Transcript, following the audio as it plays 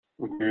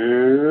Good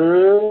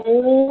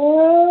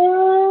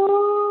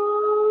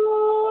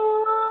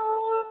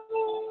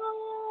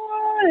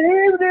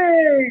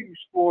evening,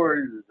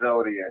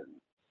 SportsZonians.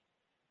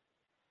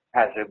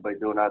 How's everybody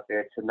doing out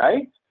there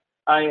tonight?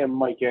 I am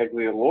Mike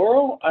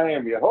Aglioloro. I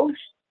am your host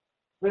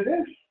for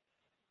this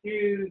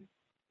is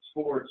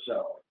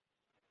SportsZone.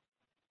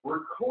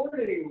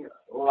 Recording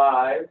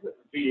live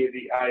via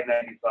the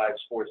I-95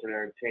 Sports and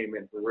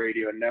Entertainment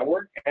Radio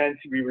Network and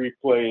to be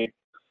replayed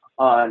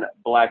on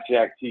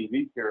Blackjack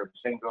TV here at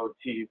Bingo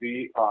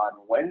TV on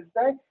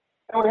Wednesday.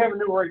 And we have a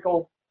new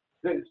wrinkle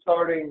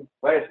starting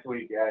last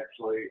week,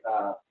 actually.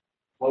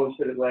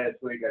 Posted it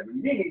last week. I've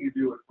been meaning to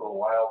do it for a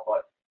while,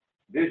 but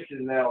this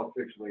is now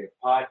officially a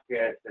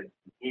podcast that you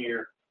can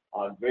hear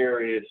on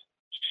various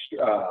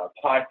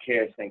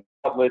podcasting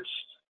outlets,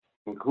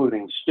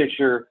 including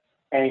Stitcher,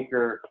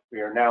 Anchor. We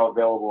are now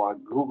available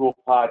on Google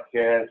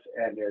Podcasts,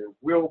 and there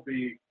will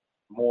be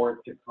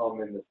more to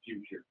come in the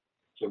future.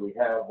 So we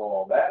have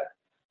all that,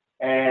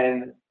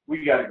 and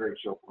we got a great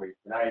show for you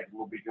tonight.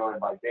 We'll be joined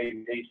by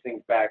Dave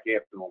Hastings back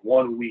after a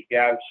 1 week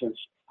absence.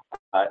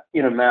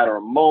 In a matter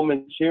of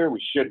moments here,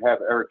 we should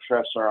have Erich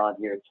on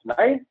here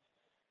tonight,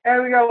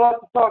 and we got a lot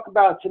to talk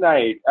about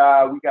tonight.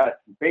 We got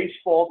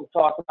baseball to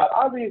talk about.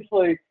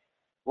 Obviously,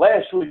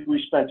 last week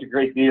we spent a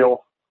great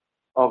deal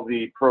of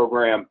the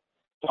program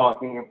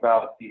talking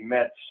about the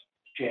Mets'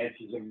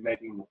 chances of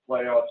making the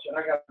playoffs, and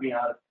I got to be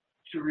honest,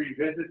 to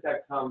revisit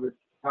that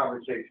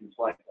conversation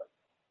slightly.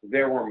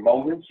 There were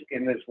moments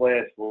in this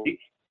last week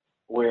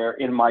where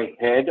in my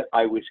head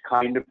I was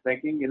kind of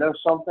thinking, you know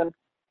something?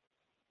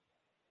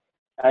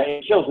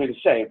 It kills me to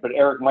say it, but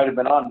Erich might have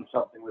been on to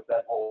something with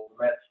that whole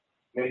Mets.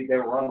 Maybe they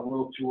were running a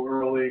little too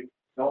early,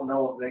 don't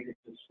know if they could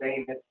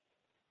sustain it.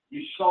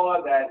 You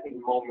saw that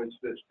in moments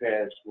this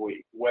past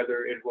week,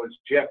 whether it was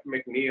Jeff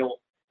McNeil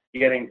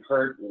getting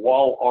hurt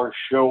while our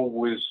show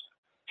was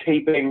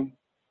taping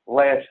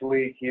last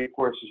week. He, of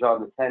course, is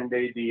on the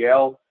 10-day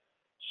DL.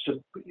 So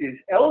is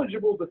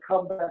eligible to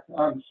come back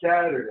on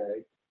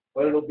Saturday,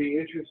 but it'll be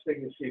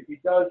interesting to see if he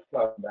does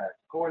come back.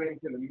 According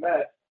to the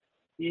Mets,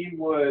 he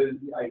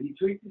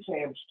tweaked his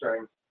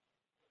hamstring.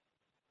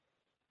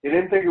 They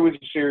didn't think it was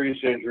a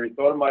serious injury.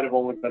 Thought it might have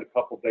only been a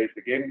couple of days.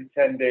 They gave him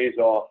 10 days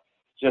off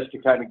just to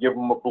kind of give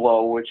him a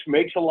blow, which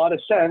makes a lot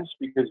of sense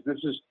because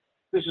this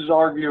is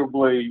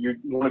arguably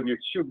one of your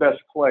two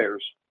best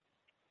players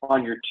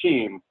on your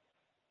team.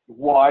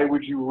 Why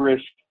would you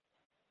risk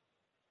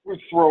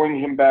throwing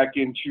him back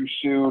in too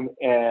soon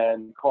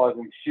and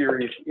causing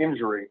serious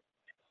injury?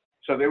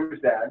 So there was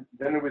that.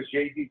 Then it was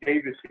J.D.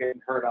 Davis getting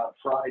hurt on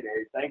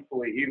Friday.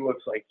 Thankfully, he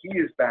looks like he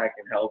is back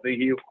and healthy.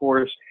 He, of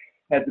course,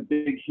 had the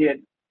big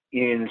hit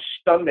in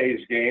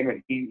Sunday's game,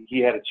 and he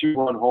had a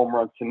 2-run home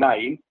run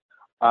tonight.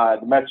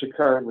 The Mets are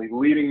currently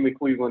leading the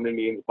Cleveland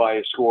Indians by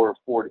a score of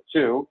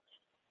 4-2.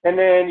 And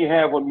then you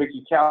have what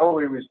Mickey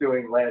Callaway was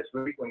doing last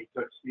week when he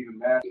took Steven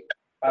Matz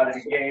out of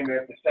the game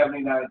after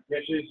 79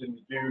 pitches, and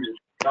the dude is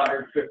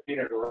 115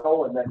 in a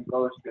row, and then he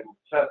goes to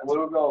Seth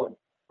Lugo and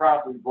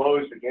probably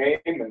blows the game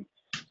and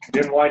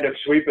didn't wind up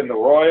sweeping the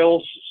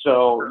Royals.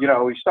 So,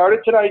 he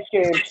started tonight's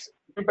game,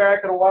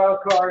 back in a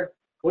wild card,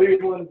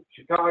 Cleveland,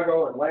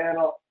 Chicago,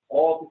 Atlanta,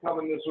 all to come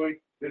in this week.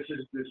 This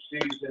is the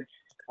season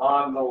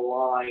on the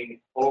line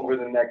over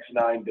the next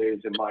 9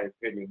 days, in my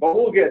opinion. But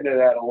we'll get into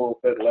that a little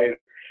bit later.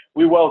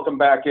 We welcome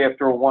back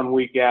after a 1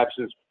 week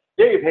absence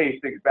Dave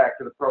Hastings back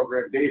to the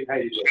program. Dave, how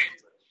you doing?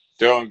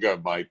 Doing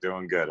good, Mike.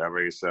 Doing good. How about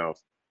yourself?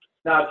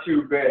 Not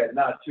too bad.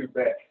 Not too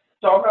bad.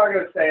 So I'm not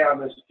going to stay on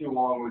this too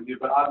long with you,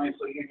 but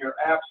obviously in your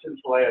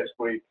absence last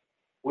week,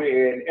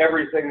 in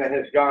everything that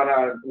has gone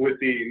on with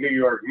the New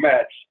York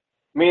Mets,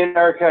 me and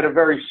Erich had a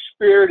very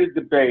spirited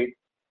debate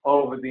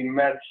over the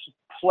Mets'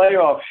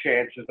 playoff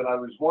chances, and I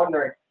was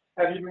wondering,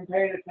 have you been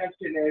paying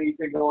attention to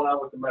anything going on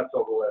with the Mets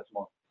over the last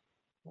month?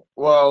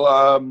 Well,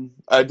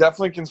 I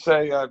definitely can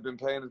say I've been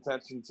paying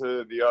attention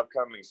to the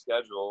upcoming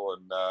schedule,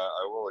 and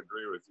I will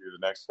agree with you. The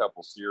next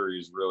couple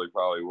series really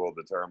probably will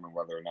determine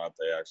whether or not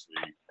they actually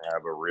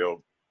have a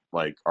real,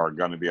 are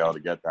going to be able to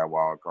get that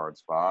wild card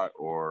spot,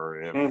 or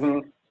if,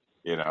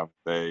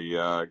 they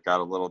got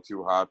a little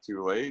too hot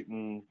too late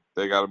and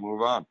they got to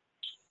move on.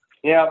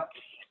 Yeah.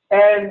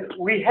 And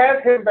we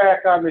have him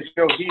back on the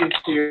show. He is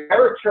here.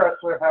 Erich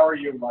Tressler, how are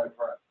you, my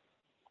friend?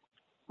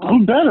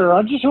 I'm better.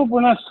 I just hope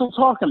we're not still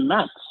talking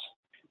Mets.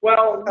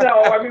 Well,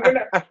 no, I mean,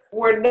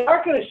 we're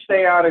not going to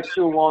stay on it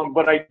too long,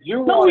 but I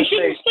do want to say... No, we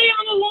shouldn't stay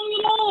on it long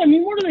at all. I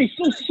mean, what are they,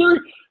 still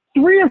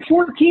 3 or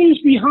 4 teams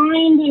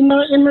behind in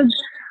the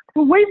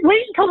wait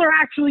until they're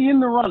actually in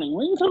the running.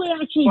 Wait until they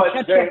actually catch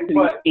up to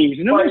these teams.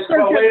 And then we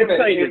start getting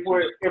excited.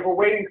 If we're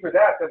waiting for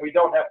that, then we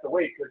don't have to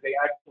wait because they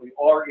actually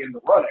are in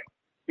the running.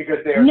 Because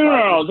they're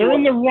they're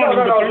in the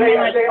running. No,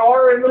 they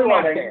are in the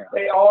running.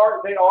 They are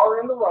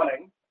in the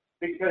running.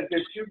 Because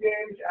there's 2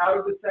 games out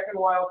of the second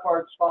wild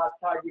card spot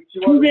tied with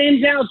 2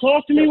 games out.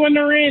 Talk to me when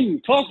they're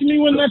in. Talk to me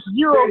when that's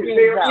 0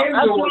 games out.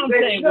 That's what I'm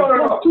saying.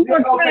 No. Too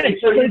much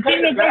minutes. So the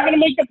team that's not going to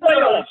make the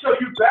playoffs. So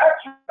you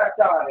backtracked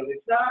on it.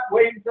 It's not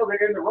wait until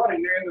they're in the running.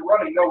 They're in the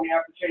running. No, we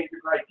have to change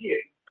the criteria.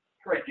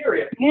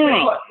 criteria.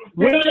 Yeah.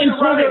 We're going to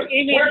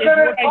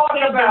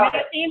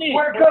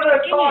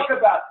talk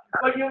about.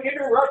 But you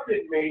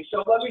interrupted me,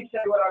 so let me say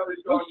what I was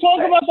going to say. Let's talk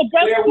about the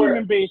best team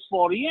in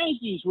baseball, the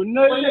Yankees. We're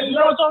not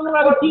talking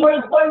about a team.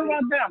 We're talking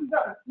about them.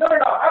 No. How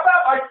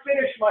about I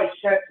finish my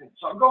sentence?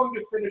 I'm going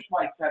to finish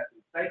my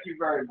sentence. Thank you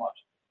very much.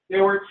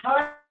 There were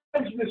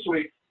times this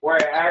week where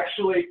I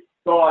actually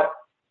thought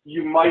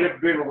you might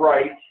have been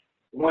right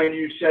when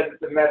you said that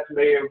the Mets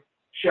may have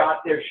shot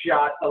their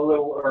shot a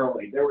little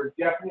early. There were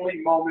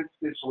definitely moments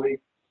this week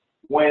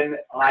when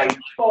I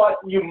thought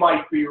you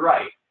might be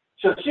right.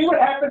 So see what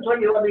happens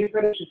when you let me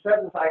finish the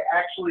sentence. I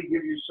actually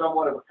give you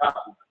somewhat of a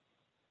compliment.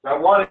 I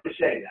wanted to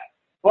say that.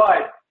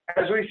 But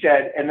as we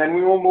said, and then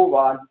we will move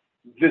on,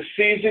 the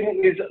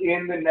season is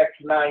in the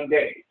next 9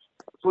 days.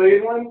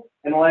 Cleveland,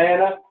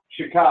 Atlanta,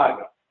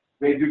 Chicago.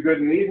 They do good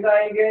in these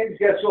 9 games.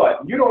 Guess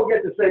what? You don't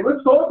get to say,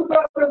 let's talk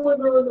about them when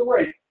they're in the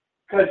race,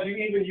 because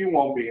even you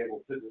won't be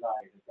able to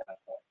deny it at that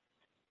point.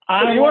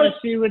 I want to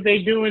see what they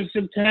do in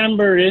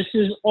September. This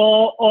is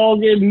all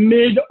August,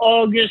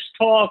 mid-August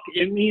talk.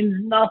 It means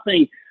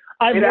nothing.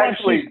 I've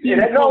watched this team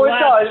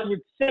collapse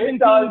with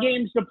 17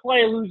 games to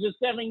play, lose a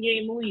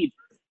 7-game lead.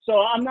 So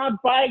I'm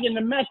not bagging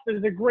the Mets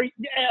as a great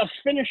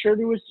finisher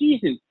to a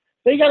season.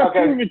 They got to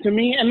prove it to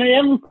me, and they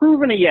haven't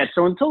proven it yet.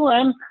 So until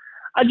then,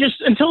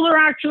 until they're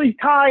actually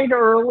tied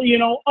or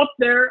up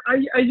there,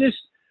 I just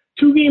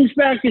 2 games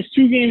back is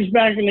 2 games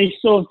back, and they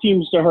still have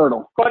teams to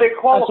hurdle. But it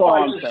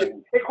qualifies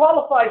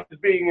as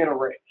being in a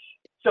race.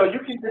 So you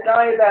can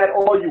deny that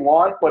all you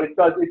want, but it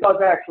does actually.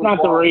 It's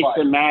not the race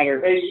that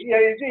matters.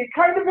 It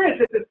kind of is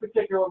at this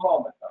particular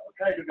moment, though. It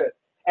kind of is.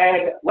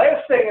 And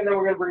last thing, and then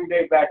we're going to bring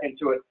Dave back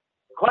into it.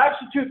 Collapse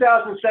in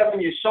 2007,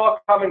 you saw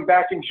coming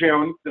back in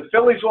June. The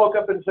Phillies woke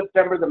up in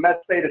September. The Mets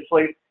stayed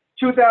asleep.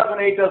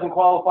 2008 doesn't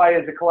qualify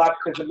as a collapse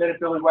because the minute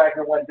Billy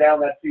Wagner went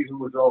down, that season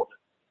was over.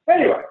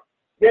 Anyway,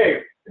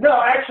 Dave.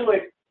 No, actually,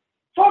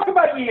 talk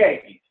about the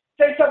Yankees.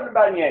 Say something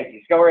about the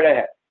Yankees. Go right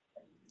ahead.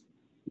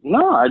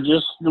 No, I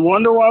just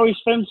wonder why we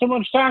spend so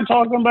much time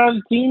talking about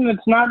a team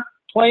that's not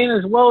playing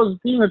as well as a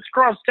team that's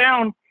crossed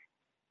town.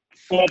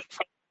 But,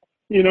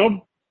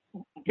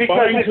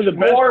 because for the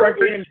best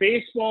record in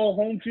baseball,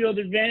 home field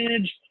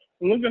advantage,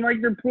 looking like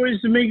they're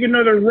poised to make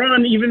another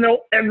run, even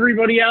though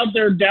everybody out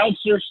there doubts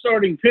their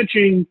starting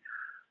pitching.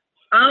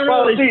 I don't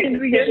know. They seem to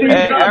be getting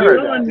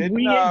run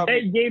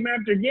game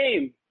after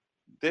game.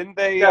 Didn't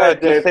they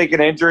just take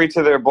an injury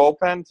to their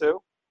bullpen,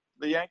 too,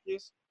 the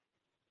Yankees?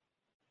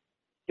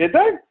 Did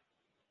they?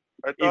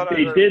 If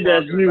they did,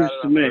 that's news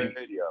to me.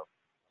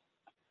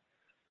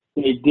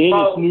 They did.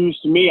 It's news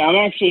to me. I'm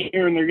actually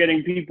hearing they're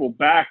getting people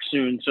back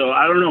soon, so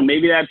I don't know.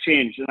 Maybe that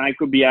changed, and I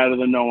could be out of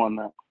the know on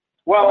that.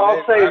 Well,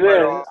 I'll say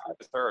this. I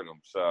just heard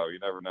them, so you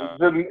never know.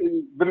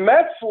 The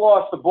Mets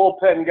lost the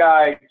bullpen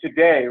guy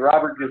today.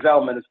 Robert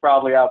Gazelman is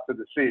probably out for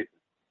the season.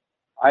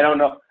 I don't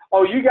know.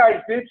 Oh, you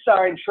guys did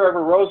sign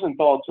Trevor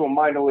Rosenthal to a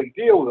minor league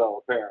deal,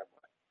 though, apparently.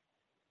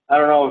 I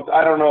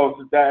don't know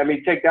if that,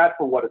 take that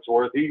for what it's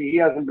worth. He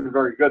hasn't been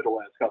very good the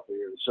last couple of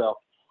years, so.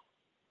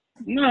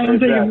 No, I don't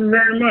think it's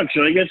very much.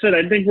 Like I said,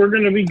 I think we're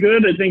going to be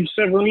good. I think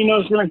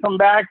Severino's going to come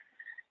back.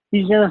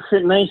 He's going to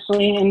fit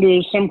nicely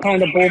into some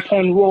kind of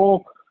bullpen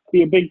role,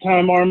 be a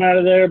big-time arm out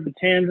of there.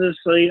 Batanzas,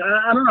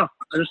 I don't know.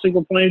 I just think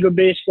we're playing good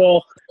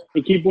baseball.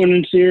 They keep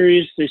winning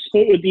series. They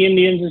split with the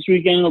Indians this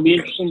weekend. It'll be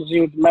interesting to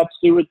see what the Mets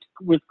do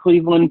with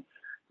Cleveland.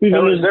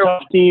 Cleveland is a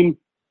tough team.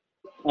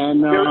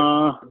 And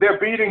they're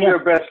beating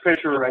their best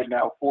pitcher right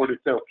now,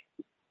 4-2.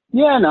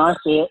 Yeah, no, I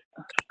see it.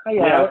 I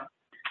got it.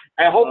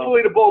 And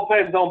hopefully the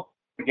bullpen don't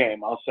the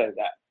game. I'll say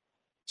that.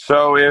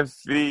 So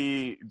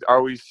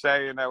are we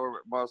saying that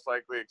we're most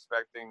likely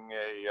expecting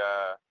a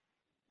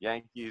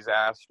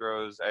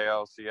Yankees-Astros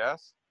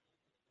ALCS?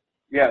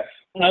 Yes.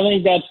 I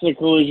think that's the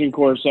collision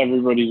course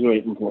everybody's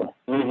waiting for.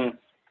 Mm-hmm.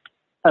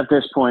 At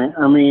this point.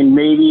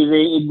 Maybe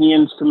the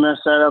Indians can mess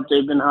that up.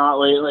 They've been hot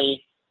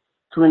lately.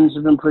 Twins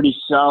have been pretty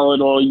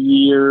solid all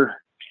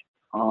year.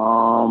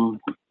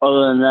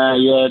 Other than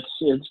that,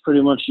 it's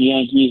pretty much the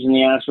Yankees and the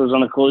Astros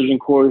on a collision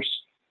course.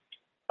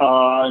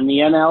 In the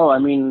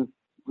NL,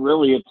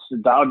 really it's the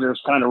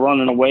Dodgers kind of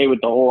running away with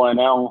the whole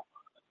NL.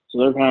 So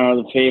they're kind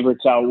of the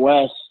favorites out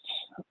west.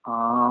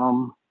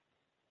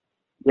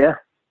 Yeah.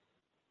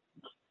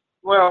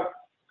 Well,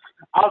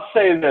 I'll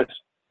say this.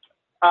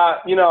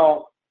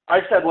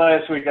 I said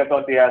last week I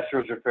thought the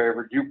Astros are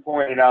favored. You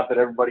pointed out that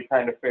everybody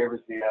kind of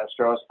favors the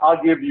Astros.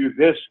 I'll give you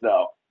this,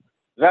 though.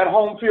 That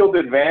home field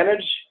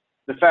advantage,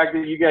 the fact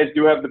that you guys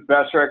do have the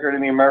best record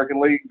in the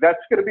American League, that's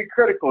going to be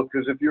critical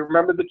because if you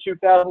remember the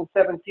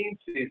 2017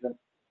 season,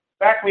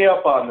 back me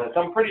up on this.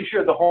 I'm pretty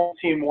sure the home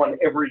team won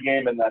every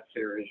game in that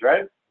series,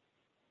 right?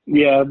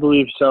 Yeah, I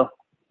believe so.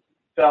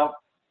 So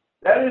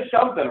that is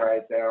something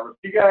right there.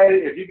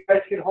 If you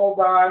guys can hold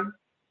on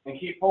and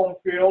keep home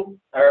field,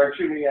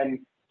 and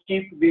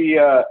keep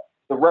the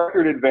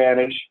record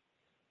advantage,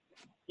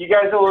 you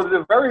guys will at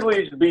the very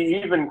least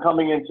be even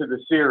coming into the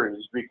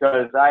series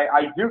because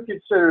I do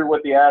consider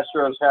what the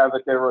Astros have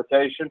at their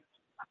rotation.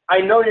 I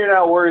know you're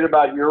not worried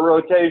about your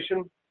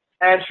rotation,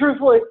 and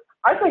truthfully,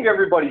 I think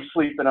everybody's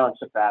sleeping on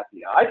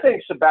Sabathia. I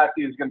think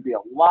Sabathia is going to be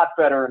a lot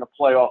better in a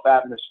playoff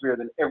atmosphere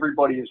than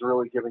everybody is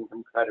really giving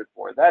him credit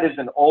for. That is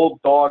an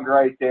old dog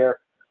right there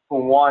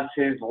who wants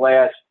his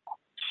last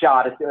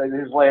shot at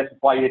his last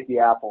bite at the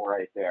apple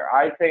right there.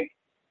 I think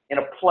in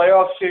a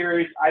playoff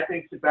series, I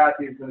think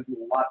Sabathia is going to do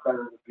a lot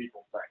better than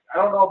people think. I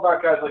don't know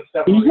about guys like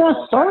Steph. He's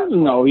not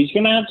starting, though. He's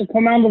going to have to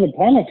come out of the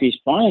pen if he's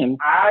playing.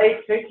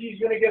 I think he's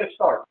going to get a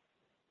start.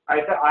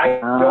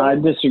 I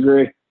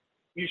disagree.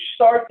 You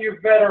start your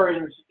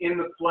veterans in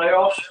the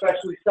playoffs,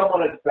 especially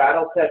someone as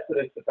battle-tested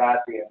as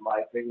Sabathia, in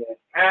my opinion.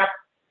 Hap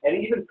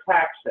and even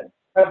Paxton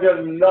have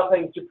done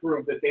nothing to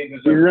prove that they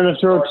deserve. You're going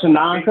to throw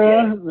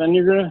Tanaka, then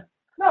you're going to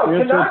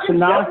throw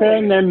Tanaka,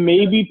 and then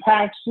maybe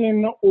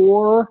Paxton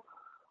or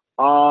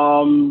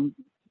Herman,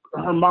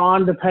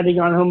 depending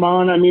on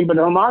Herman. I mean, but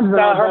Herman's been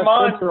our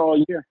best pitcher all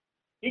year.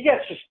 He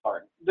gets to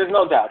start. There's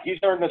no doubt. He's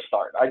earned the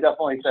start. I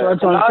definitely say. So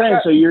that's what I'm saying.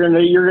 So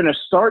you're gonna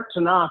start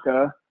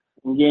Tanaka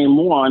in game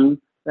one,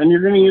 then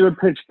you're gonna either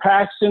pitch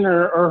Paxton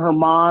or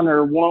Herman,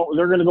 or one.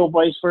 They're gonna go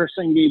vice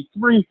versa in game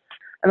three.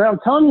 And I'm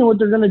telling you what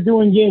they're gonna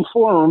do in game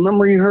four.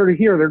 Remember, you heard it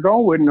here. They're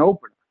going with an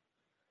opener,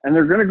 and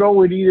they're gonna go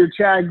with either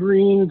Chad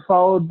Green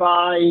followed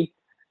by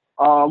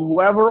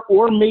whoever,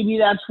 or maybe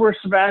that's where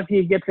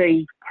Sabathia gets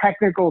a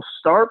technical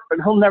start, but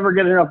he'll never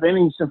get enough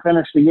innings to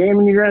finish the game,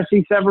 and you're going to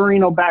see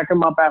Severino back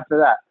him up after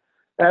that.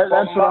 That's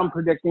what I'm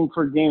predicting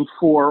for Game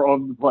 4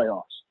 of the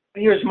playoffs.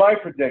 Here's my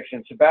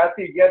prediction.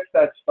 Sabathia gets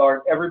that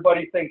start.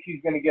 Everybody thinks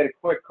he's going to get a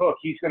quick hook.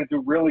 He's going to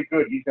do really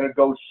good. He's going to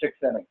go 6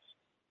 innings.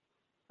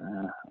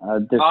 I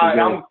disagree.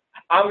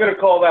 I'm going to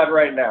call that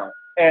right now.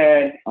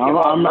 And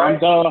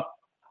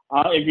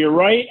if you're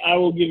right, I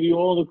will give you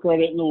all the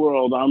credit in the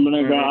world. I'm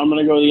gonna go. I'm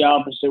gonna go the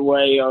opposite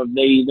way of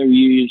they either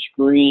use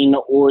Green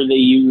or they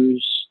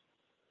use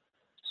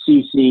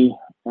CC,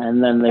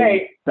 and then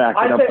they back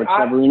it up with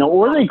Severino.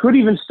 Or they could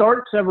even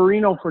start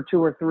Severino for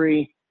 2 or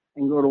 3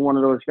 and go to one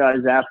of those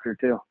guys after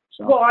too.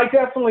 So. Well, I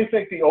definitely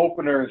think the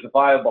opener is a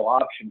viable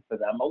option for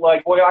them.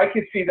 Like what I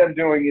could see them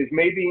doing is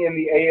maybe in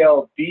the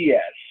ALDS.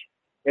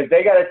 If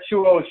they got a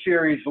 2-0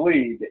 series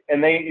lead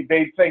and they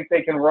think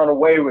they can run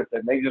away with it,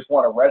 and they just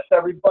want to rest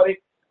everybody,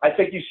 I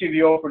think you see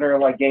the opener in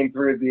like Game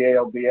 3 of the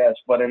ALDS.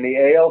 But in the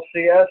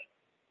ALCS,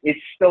 it's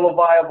still a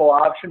viable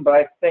option, but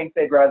I think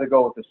they'd rather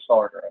go with the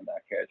starter in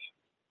that case.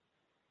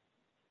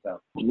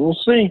 So we'll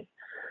see.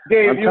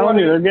 Dave, I'm telling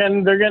you,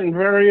 they're getting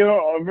very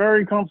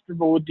very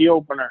comfortable with the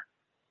opener.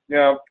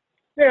 Yeah,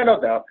 no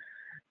doubt.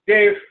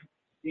 Dave,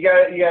 you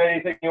got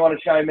anything you want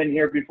to chime in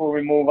here before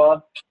we move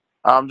on?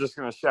 I'm just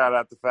going to shout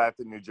out the fact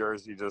that New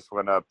Jersey just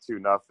went up 2-0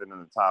 in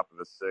the top of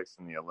the 6th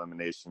in the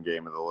elimination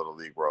game of the Little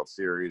League World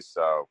Series.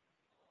 So,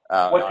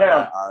 what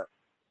town?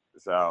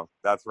 So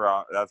that's where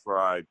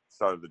I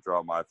started to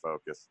draw my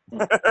focus.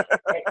 Listen,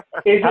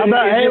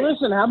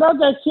 how about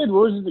that kid?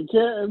 What was it? The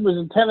kid was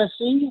it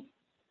Tennessee?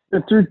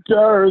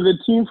 The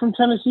team from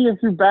Tennessee that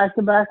threw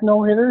back-to-back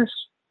no-hitters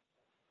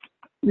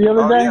the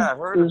other day. Yeah, I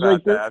heard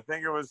about that. I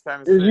think it was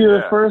Tennessee. Is either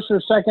the first or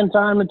second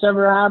time it's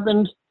ever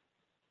happened?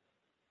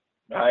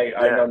 I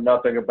know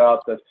nothing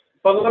about this.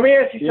 But let me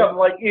ask you something.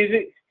 Like, is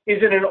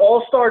it an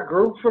all-star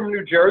group from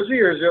New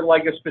Jersey, or is it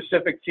like a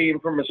specific team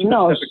from a specific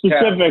No,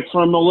 specific town?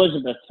 from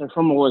Elizabeth. They're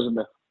from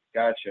Elizabeth.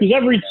 Gotcha. Because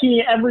every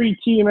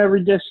team,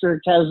 every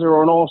district has their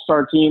own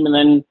all-star team, and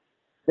then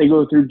they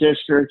go through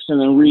districts and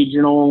then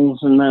regionals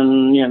and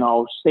then,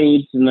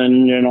 states and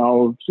then,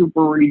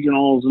 super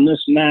regionals and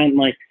this and that. And,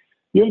 like,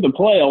 you have to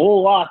play a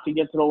whole lot to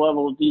get to the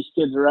level that these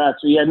kids are at.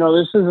 So,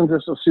 this isn't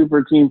just a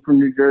super team from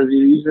New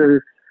Jersey. These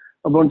are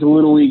a bunch of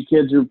Little League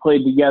kids who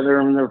played together,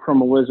 and they're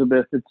from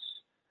Elizabeth.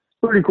 It's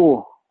pretty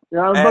cool.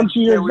 A bunch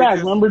of years back.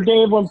 Remember,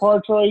 Dave, when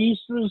Partroy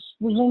East was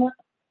in it?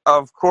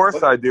 Of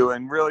course I do.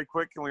 And really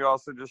quick, can we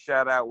also just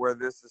shout out where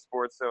This Is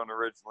SportsZone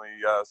originally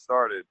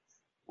started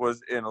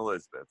was in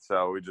Elizabeth.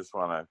 So we just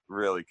want to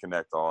really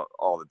connect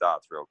all the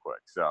dots real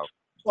quick. So,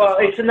 well,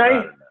 it's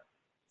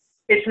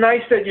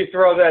nice that you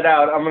throw that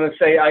out. I'm going to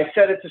say I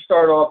said it to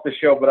start off the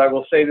show, but I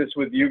will say this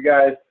with you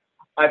guys.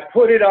 I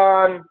put it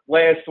on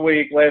last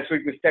week. Last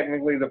week was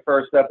technically the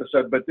first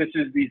episode, but this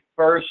is the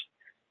first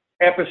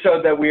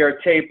episode that we are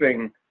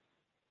taping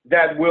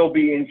that will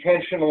be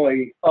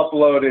intentionally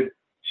uploaded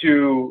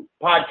to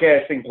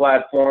podcasting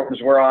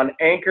platforms. We're on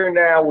Anchor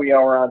now. We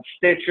are on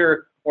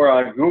Stitcher. We're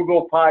on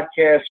Google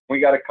Podcasts.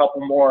 We got a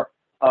couple more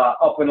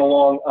up and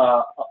along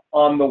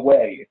on the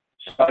way.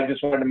 So I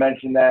just wanted to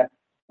mention that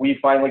we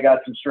finally got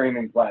some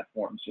streaming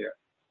platforms here.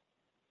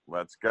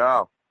 Let's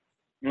go.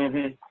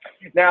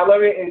 Now,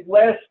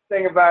 last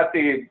thing about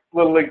the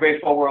Little League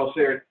Baseball World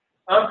Series.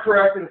 I'm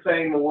correct in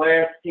saying the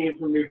last team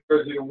from New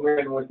Jersey to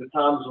win was the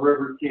Toms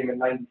River team in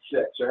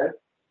 '96,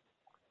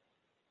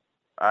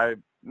 right?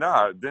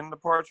 Didn't the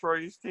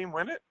Partroy East team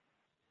win it?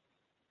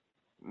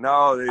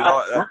 No,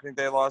 I think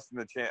they lost in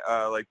the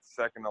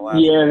second to last.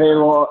 Yeah, they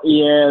lost.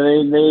 Yeah,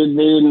 they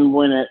didn't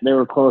win it. They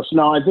were close.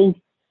 No, I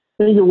think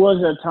it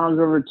was that Toms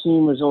River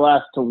team was the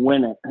last to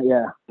win it.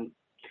 Yeah.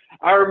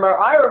 I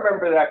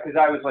remember that because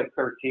I was like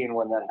 13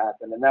 when that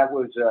happened, and that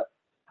was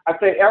I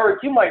say, Eric,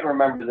 you might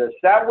remember this.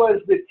 That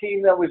was the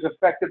team that was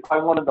affected by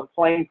one of the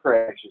plane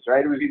crashes,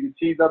 right? It was either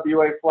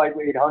TWA Flight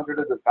 800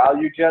 or the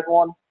Value Jet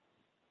one.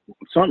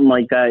 Something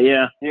like that,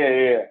 yeah.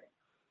 Yeah.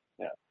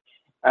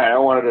 All right, I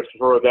wanted to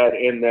throw that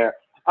in there.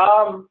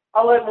 I'll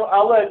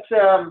let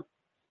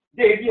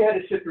Dave. You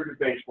had to sit through the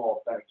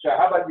baseball thing. So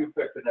how about you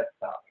pick the next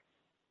topic?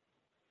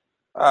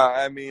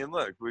 I mean,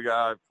 look, we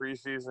got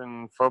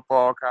preseason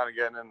football kind of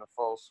getting into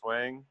full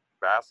swing.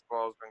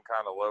 Basketball's been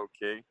kind of low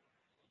key.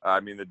 I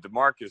mean, the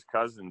DeMarcus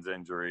Cousins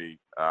injury,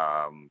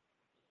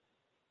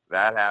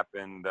 that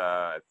happened.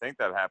 I think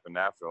that happened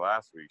after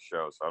last week's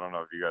show. So I don't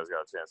know if you guys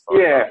got a chance to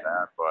talk about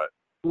that, but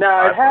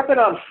no, it happened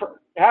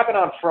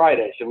on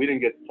Friday, so we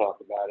didn't get to talk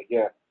about it.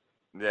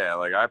 Yeah,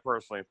 like I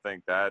personally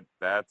think that's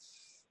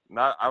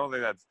not. I don't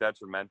think that's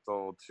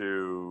detrimental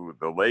to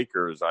the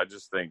Lakers. I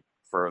just think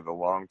for the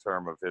long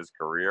term of his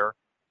career,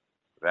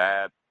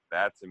 that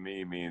to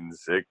me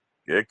means it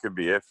could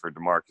be it for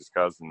DeMarcus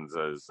Cousins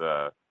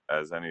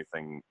as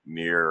anything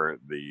near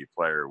the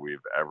player we've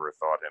ever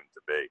thought him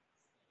to be.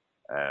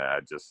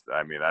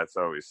 I mean, that's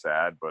always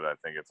sad, but I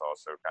think it's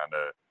also kind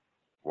of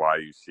why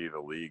you see the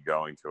league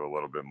going to a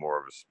little bit more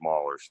of a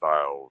smaller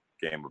style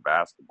game of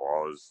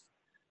basketball. Is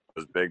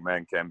those big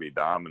men can be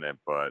dominant,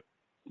 but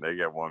they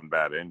get one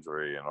bad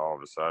injury and all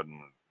of a sudden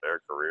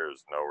their career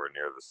is nowhere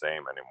near the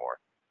same anymore.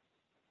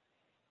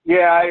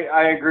 Yeah,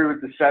 I agree with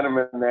the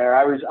sentiment there.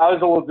 I was a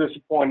little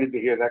disappointed to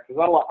hear that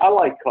because I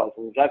like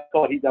Cousins. I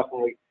thought he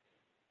definitely,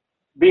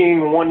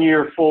 being 1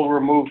 year full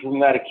removed from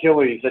that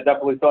Achilles, I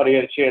definitely thought he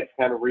had a chance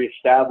to kind of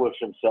reestablish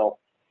himself.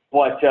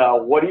 But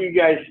what do you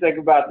guys think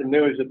about the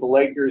news that the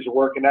Lakers are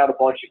working out a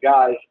bunch of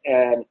guys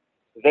and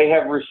they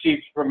have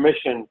received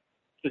permission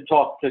to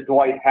talk to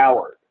Dwight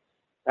Howard?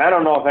 I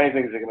don't know if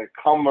anything's going to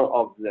come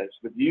of this,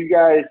 but do you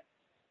guys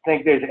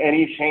think there's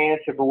any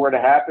chance if it were to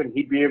happen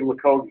he'd be able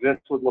to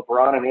coexist with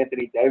LeBron and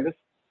Anthony Davis?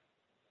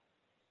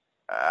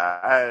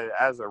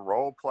 As a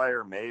role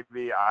player,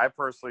 maybe. I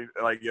personally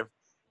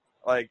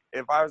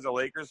if I was a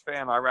Lakers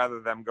fan, I'd rather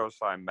them go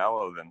sign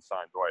Melo than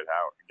sign Dwight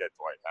Howard and get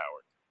Dwight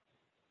Howard.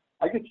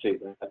 I could see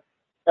that.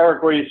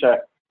 Eric, what do you say?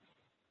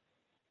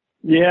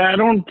 Yeah, I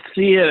don't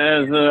see it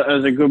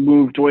as a good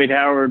move, Dwight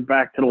Howard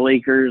back to the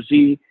Lakers.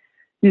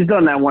 He's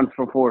done that once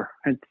before.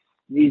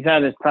 He's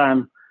had his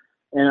time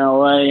in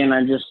LA, and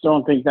I just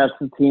don't think that's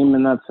the team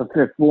and that's the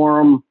fit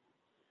for him.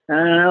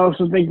 And I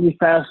also think he's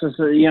past this,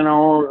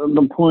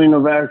 the point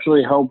of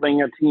actually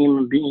helping a team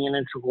and being an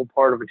integral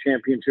part of a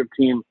championship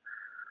team.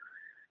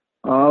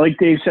 Like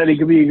Dave said, he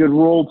could be a good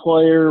role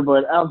player,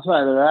 but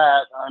outside of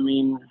that, I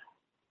mean,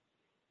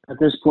 at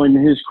this point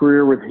in his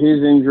career with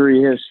his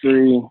injury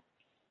history,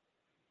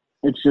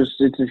 it's a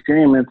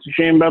shame. It's a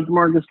shame about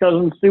DeMarcus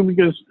Cousins too,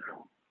 because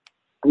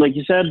like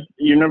you said,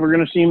 you're never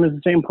going to see him as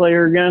the same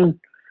player again.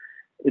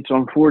 It's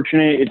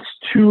unfortunate.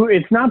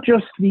 It's not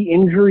just the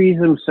injuries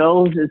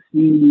themselves. It's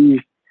the,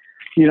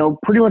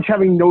 pretty much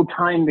having no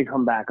time to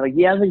come back. Like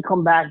he hasn't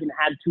come back and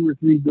had 2 or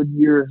 3 good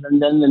years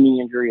and then the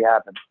knee injury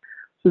happened.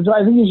 So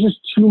I think it's just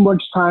too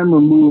much time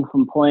removed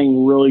from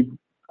playing really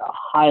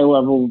high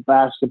level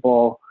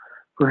basketball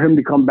for him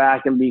to come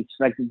back and be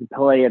expected to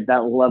play at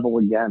that level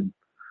again.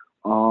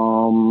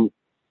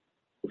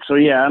 So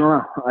yeah, I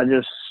don't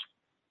know.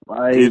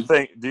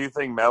 Do you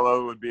think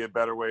Melo would be a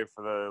better way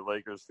for the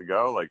Lakers to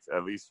go, like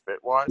at least fit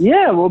wise?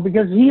 Yeah, well,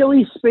 because he at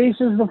least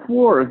spaces the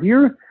floor.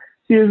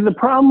 The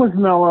problem with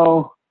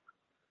Melo,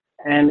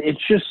 and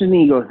it's just an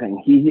ego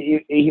thing.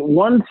 He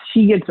once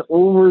he gets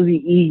over the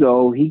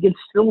ego, he can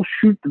still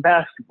shoot the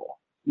basketball.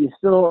 He's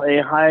still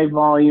a high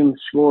volume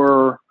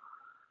scorer.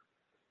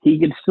 He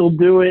could still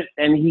do it,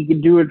 and he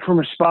could do it from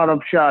a spot-up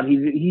shot.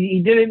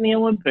 He did it in the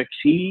Olympics.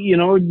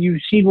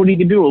 You've seen what he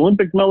can do.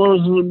 Olympic Melo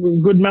is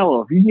a good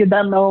Melo. If you get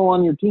that Melo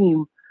on your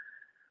team,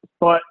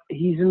 but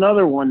he's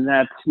another one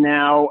that's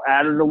now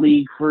out of the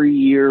league for a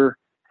year,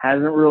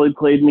 hasn't really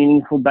played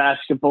meaningful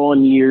basketball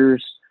in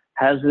years,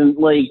 hasn't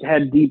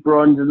had deep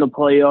runs in the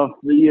playoff.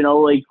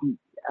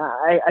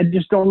 I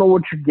just don't know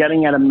what you're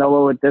getting out of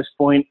Melo at this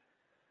point.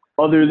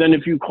 Other than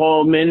if you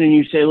call him in and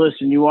you say,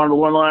 listen, you want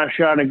one last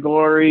shot at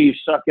glory, you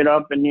suck it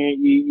up and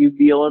you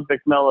be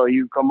Olympic Melo.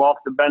 You come off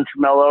the bench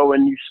Melo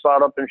and you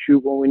spot up and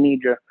shoot when we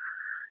need you.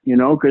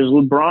 Because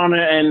LeBron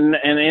and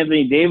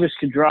Anthony Davis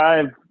could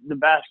drive the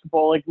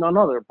basketball like none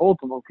other. Both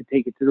of them could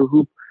take it to the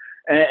hoop.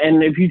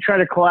 And if you try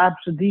to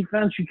collapse the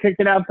defense, you kick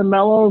it out to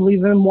Melo,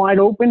 leave him wide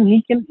open,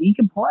 he can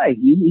play.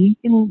 He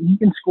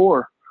can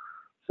score.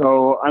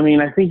 So, I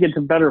mean, I think it's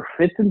a better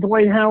fit than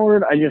Dwight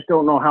Howard. I just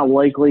don't know how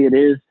likely it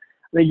is.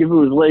 I think if it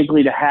was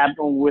likely to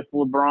happen with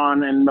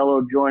LeBron and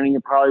Melo joining,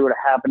 it probably would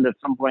have happened at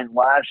some point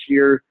last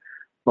year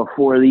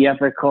before the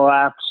epic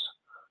collapse.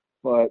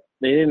 But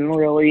they didn't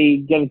really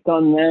get it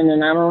done then,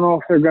 and I don't know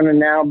if they're going to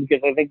now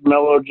because I think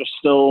Melo just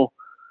still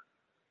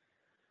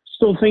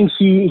thinks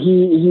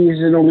he's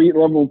an elite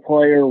level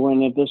player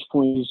when at this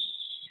point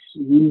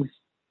he's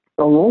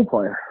a role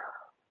player.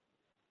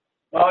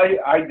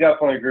 I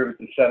definitely agree with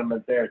the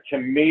sentiment there. To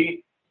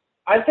me,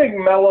 I think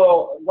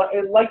Melo,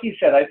 like you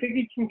said, I think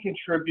he can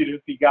contribute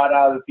if he got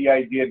out of the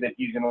idea that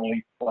he's an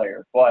elite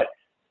player. But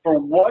for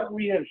what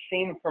we have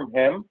seen from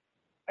him,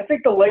 I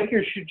think the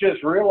Lakers should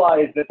just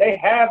realize that they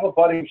have a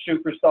budding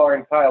superstar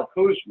in Kyle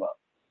Kuzma.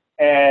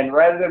 And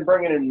rather than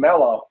bringing in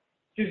Melo,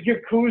 just give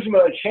Kuzma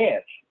a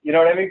chance. You know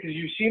what I mean? Because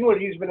you've seen what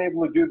he's been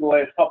able to do the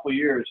last couple of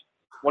years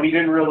when he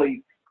didn't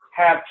really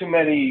have too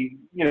many,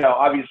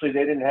 obviously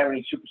they didn't have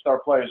any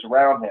superstar players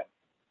around him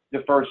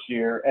the first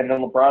year. And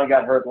then LeBron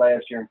got hurt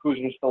last year, and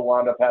Kuzma still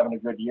wound up having a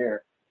good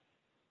year.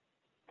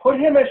 Put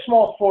him at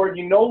small forward.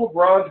 You know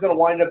LeBron's going to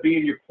wind up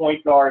being your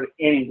point guard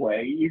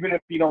anyway, even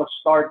if you don't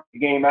start the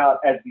game out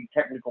as the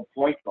technical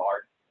point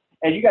guard.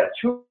 And you got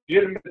two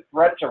legitimate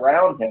threats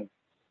around him.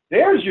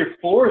 There's your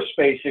floor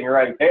spacing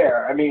right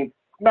there. I mean,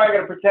 I'm not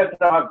going to pretend to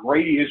know how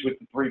great he is with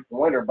the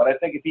three-pointer, but I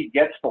think if he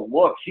gets the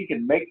looks, he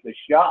can make the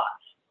shots.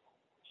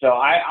 So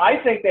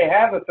I think they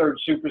have a third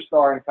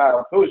superstar in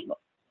Kyle Kuzma.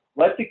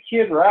 Let the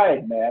kid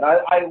ride, man.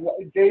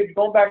 Dave,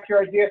 going back to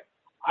your idea,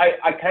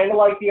 I kind of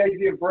like the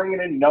idea of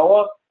bringing in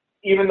Noah,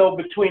 even though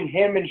between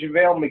him and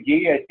JaVale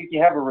McGee, I think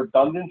you have a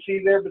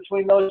redundancy there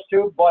between those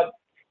two. But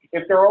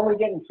if they're only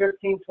getting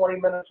 15, 20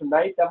 minutes a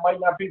night, that might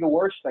not be the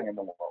worst thing in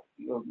the world.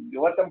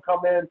 You let them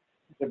come in,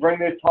 they bring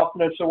their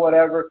toughness or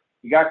whatever.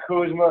 You got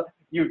Kuzma.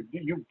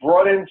 You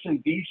brought in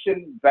some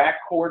decent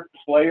backcourt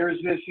players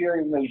this year,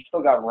 even though you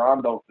still got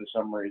Rondo for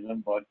some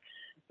reason, but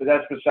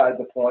that's beside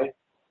the point.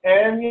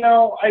 And,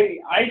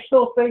 I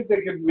still think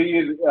they could be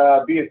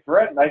a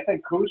threat, and I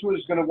think Kuzma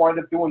is going to wind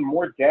up doing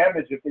more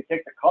damage if they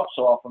take the cuffs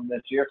off him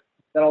this year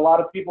than a lot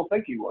of people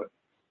think he would.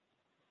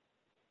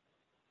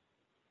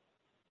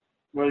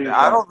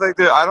 I don't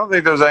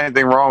think there's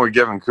anything wrong with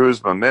giving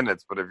Kuzma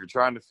minutes, but if you're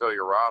trying to fill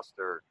your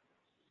roster,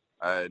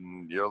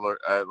 and you're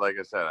like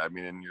I said, I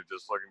mean, and you're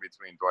just looking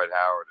between Dwight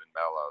Howard and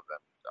Melo, then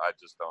I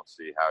just don't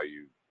see how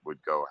you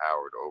would go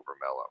Howard over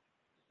Melo.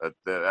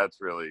 That's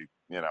really,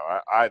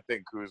 I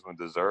think Kuzma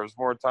deserves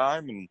more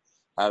time and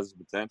has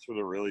the potential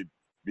to really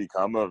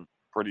become a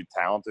pretty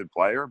talented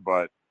player,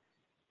 but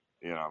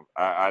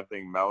I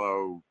think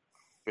Melo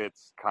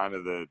fits kind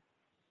of the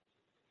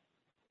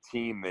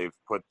team they've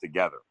put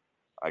together,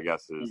 I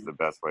guess is the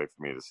best way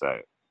for me to say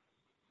it.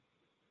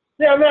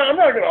 Yeah, I'm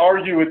not going to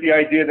argue with the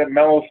idea that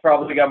Melo's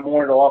probably got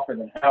more to offer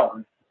than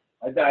Howard.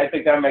 I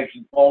think that makes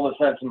all the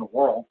sense in the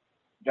world,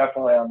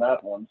 definitely on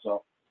that one.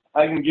 So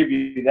I can give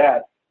you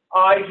that.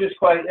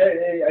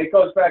 It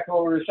goes back to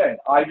what we were saying.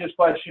 I just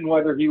question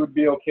whether he would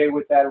be okay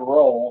with that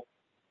role,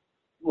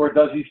 or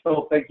does he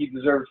still think he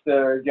deserves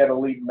to get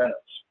elite minutes?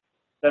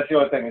 That's the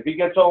only thing. If he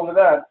gets over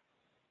that,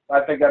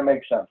 I think that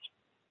makes sense.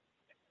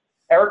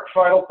 Erich,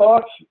 final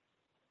thoughts?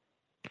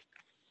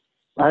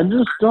 I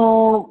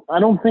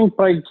don't think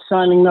by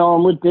signing Melo,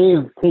 I'm with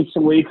Dave, takes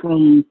away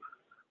from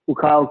what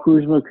Kyle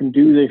Kuzma can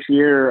do this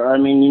year. I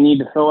mean, you need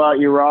to fill out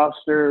your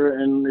roster,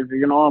 and if you're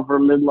going to offer a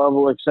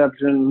mid-level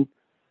exception,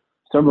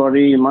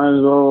 somebody, you might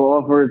as well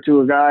offer it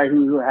to a guy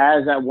who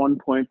has at one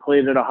point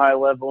played at a high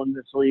level in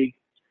this league.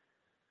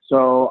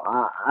 So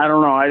I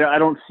don't know. I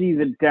don't see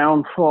the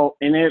downfall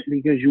in it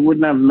because you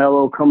wouldn't have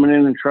Melo coming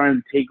in and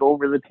trying to take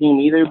over the team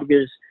either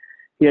because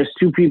he has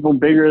two people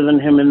bigger than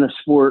him in the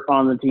sport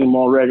on the team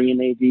already in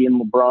AD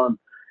and LeBron,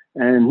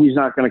 and he's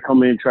not going to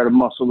come in and try to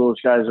muscle those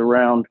guys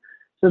around.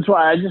 So that's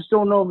why I just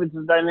don't know if it's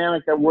a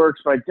dynamic that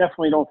works, but I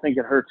definitely don't think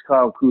it hurts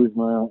Kyle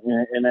Kuzma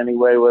in any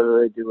way, whether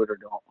they do it or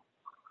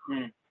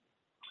don't.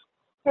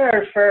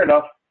 Fair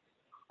enough.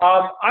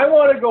 I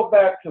want to go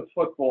back to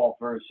football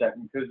for a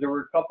second because there were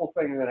a couple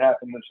things that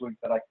happened this week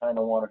that I kind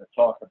of wanted to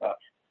talk about.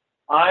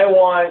 I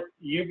want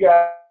you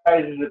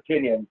guys'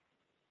 opinion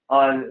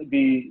on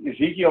the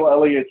Ezekiel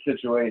Elliott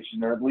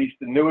situation, or at least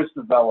the newest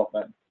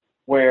development,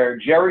 where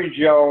Jerry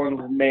Jones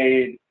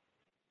made,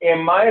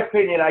 in my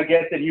opinion, I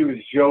get that he was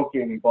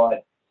joking,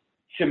 but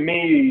to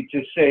me,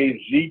 to say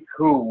Zeke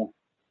who,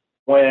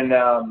 when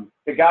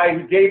the guy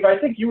who gave, I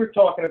think you were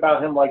talking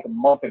about him like a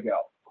month ago.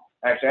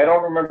 Actually, I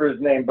don't remember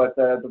his name, but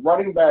the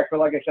running back,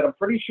 like I said, I'm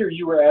pretty sure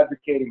you were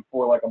advocating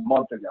for like a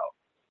month ago,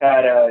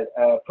 had a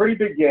pretty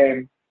big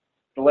game,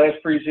 the last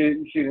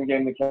preseason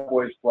game the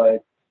Cowboys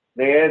played.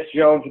 They asked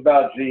Jones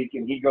about Zeke,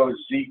 and he goes,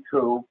 Zeke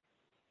who?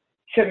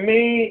 To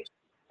me,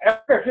 I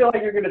feel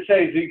like you're going to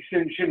say Zeke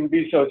shouldn't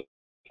be so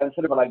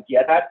sensitive, and I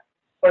get that.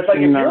 But it's like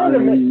if you're in the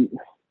midst,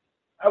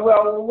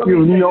 you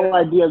have no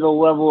idea the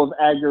level of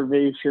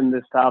aggravation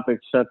this topic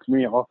sets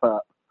me off at.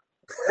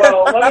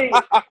 Well, let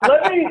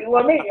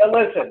me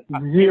listen.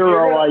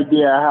 Zero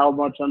idea how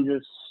much I'm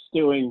just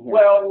stewing here.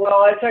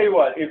 Well, I tell you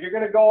what. If you're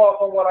going to go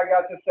off on what I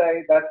got to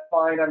say, that's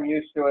fine. I'm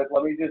used to it.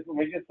 Let me just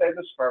say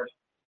this first.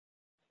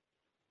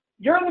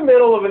 You're in the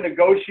middle of a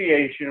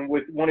negotiation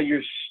with one of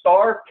your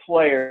star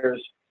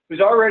players who's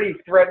already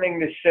threatening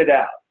to sit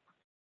out.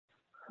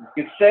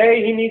 You could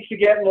say he needs to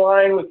get in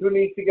line with who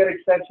needs to get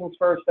extensions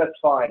first. That's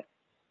fine.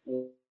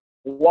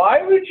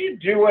 Why would you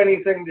do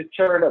anything to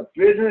turn a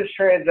business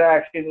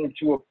transaction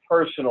into a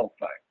personal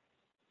thing?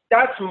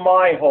 That's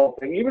my whole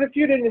thing. Even if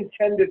you didn't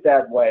intend it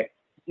that way,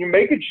 you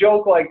make a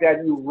joke like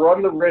that, you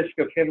run the risk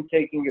of him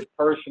taking it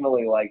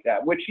personally like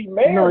that, which he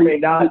may or may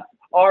not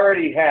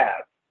already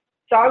have.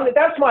 So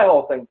that's my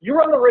whole thing. You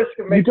run the risk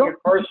of making it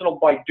personal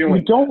by doing it.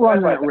 You don't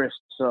run that risk,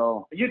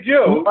 so. You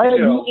do.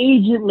 The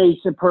agent makes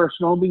it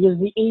personal because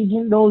the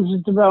agent knows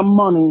it's about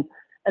money,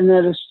 and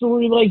that a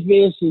story like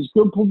this is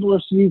good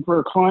publicity for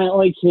a client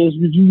like his,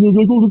 because you know,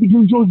 they go to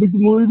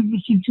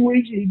the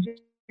situation.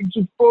 It's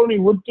just funny.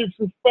 What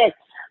disrespect?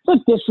 It's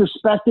not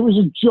disrespect. It was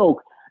a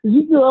joke.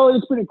 Ezekiel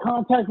Elliott's been in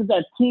contact with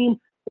that team,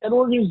 that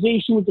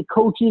organization, with the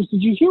coaches.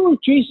 Did you hear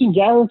what Jason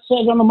Garrett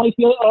said on the mic,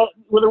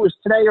 whether it was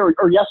today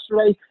or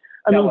yesterday?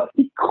 I mean,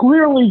 he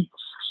clearly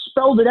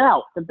spelled it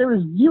out, that there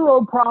is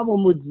zero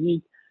problem with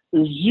Zeke.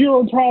 There's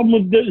zero problem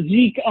with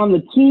Zeke on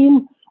the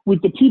team,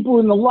 with the people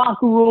in the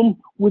locker room,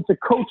 with the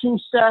coaching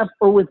staff,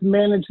 or with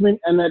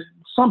management, and that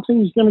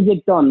something's going to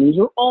get done. These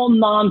are all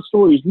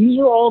non-stories. These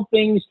are all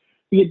things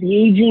to get the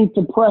agent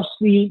to press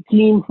the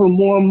team for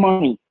more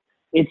money.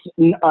 It's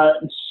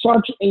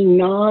such a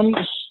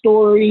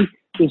non-story.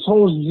 This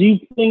whole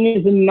Zeke thing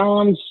is a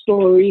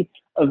non-story.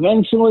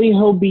 Eventually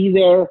he'll be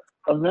there.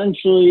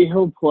 Eventually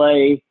he'll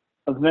play.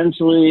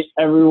 Eventually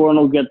everyone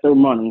will get their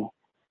money.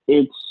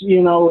 It's,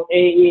 you know,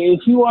 if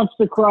he wants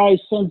to cry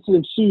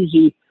sensitive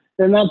Susie,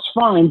 then that's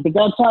fine. But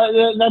that's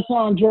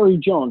on Jerry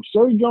Jones.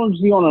 Jerry Jones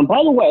is the owner. And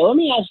by the way, let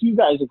me ask you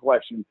guys a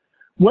question.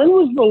 When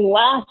was the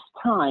last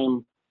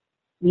time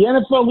the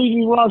NFL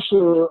leading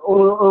rusher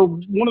or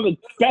one of the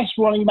best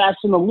running backs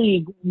in the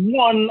league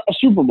won a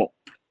Super Bowl?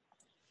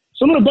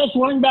 Some of the best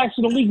running backs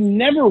in the league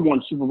never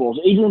won Super Bowls.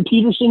 Adrian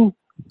Peterson,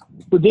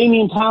 with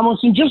Damian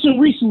Tomlinson, just in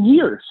recent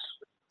years.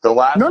 The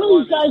last None of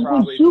these guys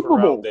won Super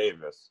Bowls.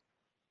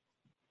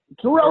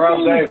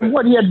 Terrell Davis.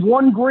 What, he had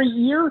one great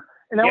year?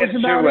 And that was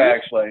about two, it?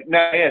 Actually.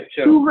 No, he had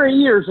two. 2 great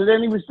years, and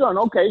then he was done.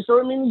 Okay, so,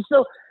 I mean, he's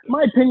still, in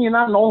my opinion,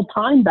 not an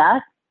all-time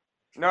back.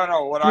 No,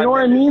 what you know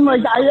what I mean?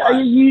 Like,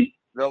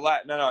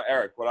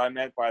 Eric, what I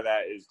meant by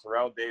that is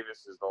Terrell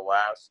Davis is the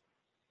last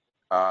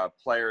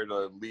player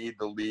to lead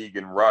the league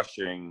in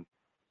rushing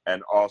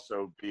and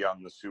also be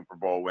on the Super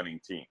Bowl winning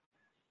team.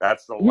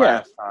 That's the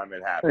last time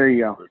it happened. There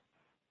you go.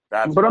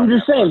 But I'm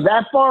just saying,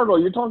 that far ago,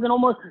 you're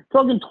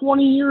talking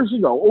 20 years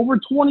ago, over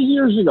 20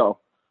 years ago.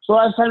 So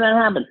last time that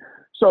happened.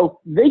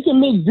 So they can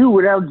make do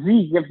without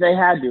Zeke if they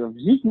had to.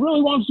 If Zeke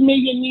really wants to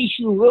make it an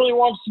issue, really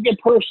wants to get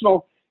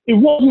personal, it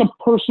wasn't a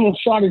personal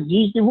shot at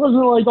Zeke. It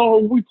wasn't like, oh,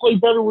 we play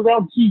better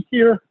without Zeke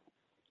here,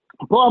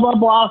 blah, blah,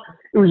 blah.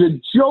 It was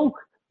a joke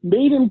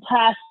made in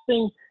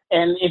passing.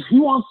 And if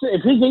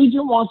his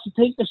agent wants to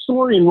take the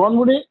story and run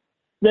with it,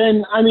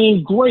 then, I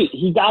mean, great.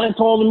 He got it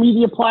to all the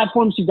media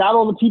platforms. He got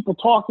all the people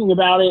talking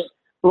about it.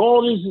 But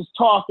all it is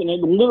talk, and it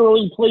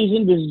literally plays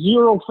into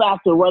zero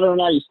factor whether or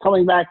not he's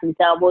coming back to the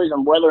Cowboys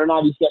and whether or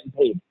not he's getting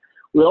paid.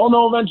 We all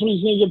know eventually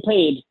he's going to get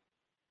paid.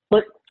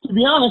 But to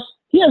be honest,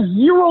 he has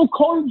zero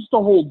cards to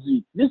hold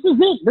Zeke. This is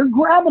it. They're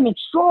grabbing at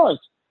straws.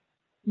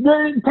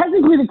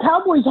 Technically, the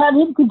Cowboys have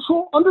him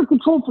under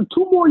control for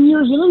 2 more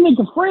years, and then they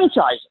can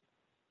franchise him.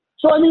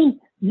 So, I mean,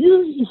 he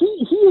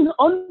is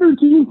under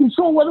team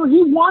control whether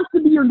he wants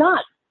to be or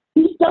not.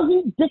 He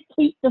doesn't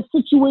dictate the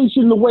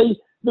situation the way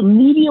the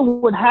media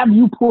would have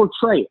you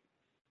portray it.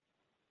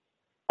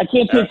 I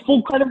can't take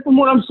full credit from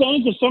what I'm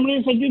saying because some of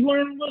this I did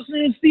learn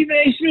listening to Stephen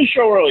A. Smith's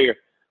show earlier.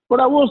 But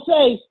I will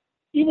say,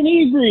 even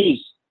he agrees.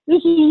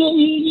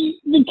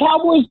 The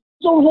Cowboys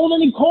don't hold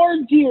any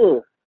cards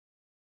here.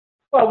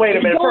 Well, wait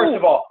a minute.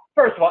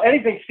 First of all,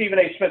 anything Stephen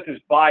A. Smith is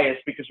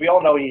biased because we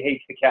all know he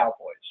hates the Cowboys.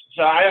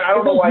 So I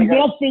don't know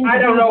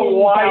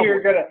why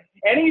you're gonna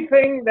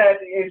anything that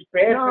is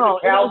bad for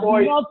the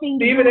Cowboys.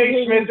 Stephen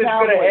A. Smith is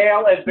gonna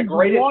hail as the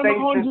greatest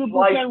thing since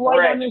sliced bread.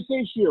 Right on this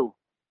issue.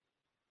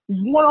 He's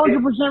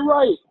 100%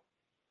 right.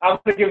 I'm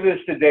gonna give this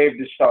to Dave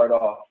to start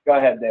off. Go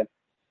ahead, Dave.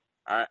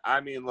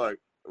 I mean, look,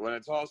 when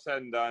it's all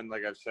said and done,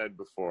 like I've said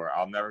before,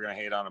 I'm never gonna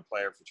hate on a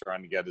player for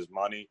trying to get his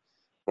money.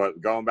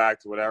 But going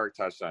back to what Eric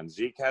touched on,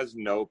 Zeke has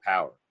no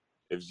power.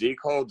 If Zeke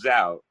holds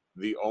out,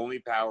 the only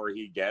power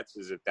he gets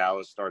is if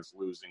Dallas starts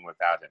losing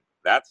without him.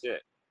 That's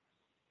it.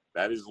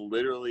 That is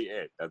literally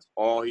it. That's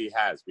all he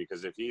has.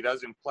 Because if he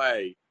doesn't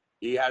play,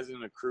 he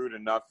hasn't accrued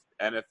enough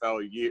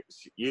NFL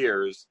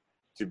years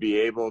to be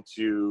able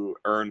to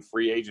earn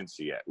free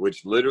agency yet,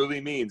 which literally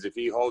means if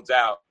he holds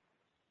out,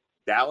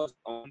 Dallas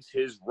owns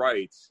his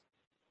rights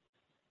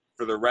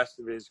for the rest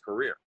of his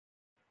career.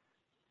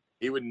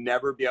 He would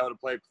never be able to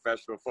play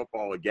professional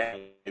football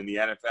again in the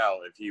NFL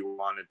if he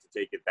wanted to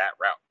take it that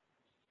route.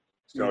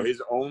 So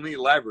his only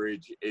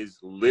leverage is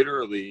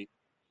literally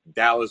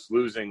Dallas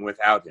losing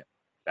without him.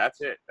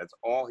 That's it. That's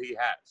all he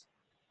has.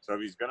 So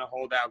if he's going to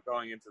hold out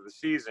going into the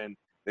season,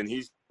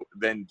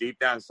 then deep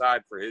down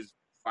inside for his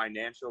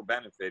financial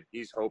benefit,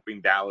 he's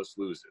hoping Dallas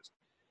loses.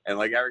 And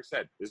like Eric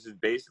said, this is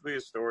basically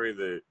a story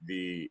that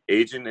the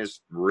agent is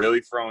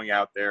really throwing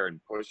out there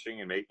and pushing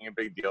and making a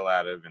big deal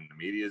out of, and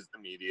the media is the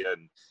media,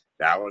 and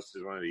Dallas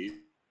is one of the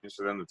easiest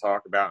for them to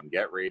talk about and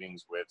get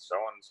ratings with, so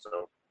on and so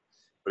forth.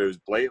 But it was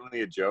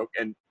blatantly a joke.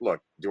 And look,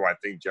 do I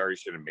think Jerry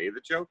should have made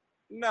the joke?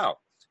 No.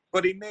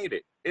 But he made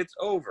it. It's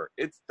over.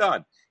 It's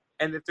done.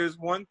 And if there's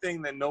one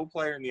thing that no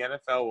player in the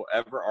NFL will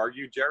ever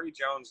argue, Jerry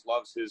Jones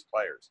loves his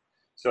players.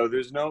 So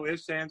there's no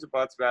ifs, ands, or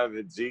buts about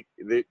it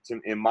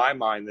that in my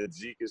mind, that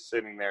Zeke is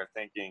sitting there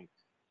thinking,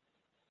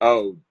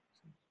 oh,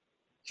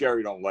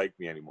 Jerry don't like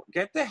me anymore.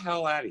 Get the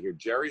hell out of here.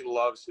 Jerry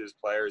loves his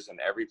players, and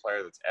every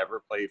player that's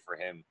ever played for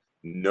him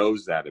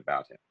knows that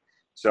about him.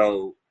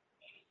 So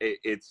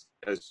it's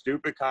a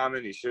stupid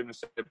comment. He shouldn't have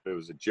said it, but it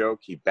was a joke.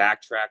 He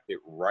backtracked it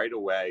right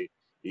away.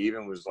 He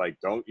even was like,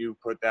 don't you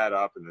put that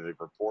up. And the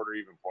reporter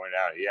even pointed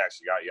out, he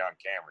actually got you on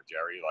camera,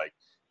 Jerry. Like,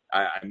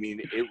 I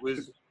mean, it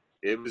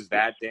was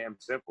that damn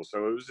simple.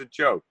 So it was a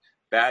joke.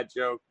 Bad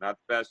joke, not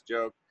the best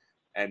joke.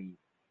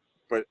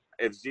 But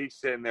if Zeke's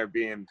sitting there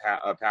being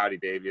a pouty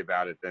baby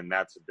about it, then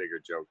that's a bigger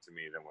joke to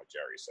me than what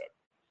Jerry said.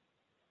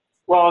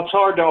 Well, it's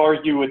hard to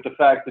argue with the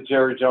fact that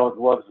Jerry Jones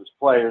loves his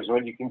players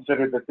when you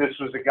consider that this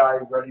was a guy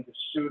ready to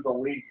sue the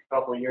league a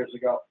couple of years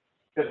ago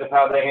because of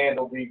how they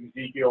handled the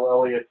Ezekiel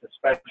Elliott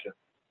suspension.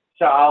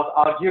 So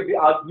I'll give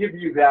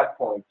you that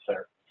point,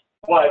 sir.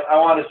 But I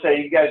want to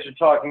say you guys are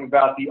talking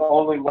about the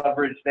only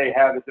leverage they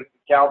have is if the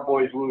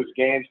Cowboys lose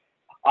games.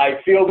 I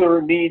feel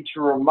the need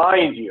to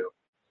remind you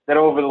that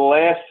over the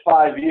last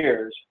 5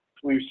 years,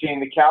 we've seen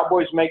the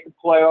Cowboys make the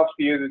playoffs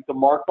the year that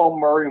DeMarco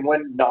Murray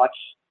went nuts.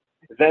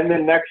 Then the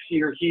next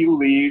year he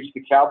leaves.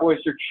 The Cowboys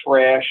are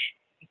trash.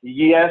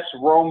 Yes,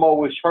 Romo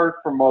was hurt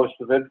for most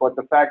of it, but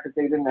the fact that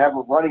they didn't have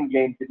a running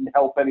game didn't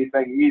help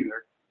anything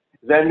either.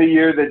 Then the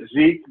year that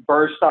Zeke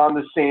burst on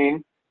the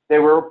scene, they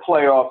were a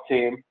playoff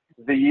team.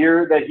 The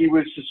year that he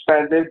was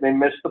suspended, they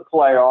missed the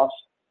playoffs.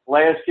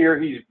 Last year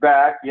he's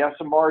back. Yes,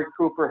 Amari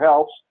Cooper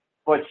helps,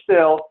 but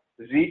still,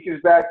 Zeke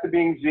is back to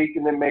being Zeke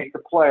and they make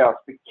the playoffs.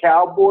 The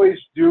Cowboys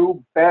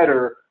do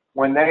better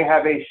when they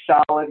have a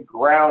solid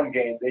ground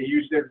game. They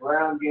use their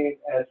ground game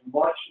as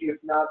much, if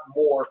not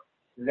more,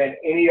 than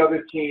any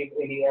other team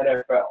in the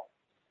NFL.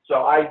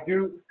 So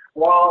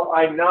while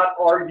I'm not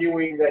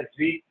arguing that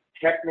Zeke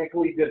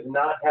technically does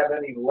not have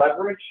any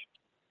leverage,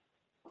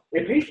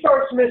 if he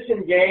starts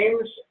missing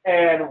games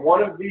and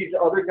one of these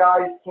other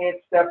guys can't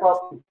step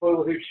up and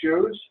fill his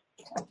shoes,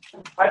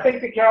 I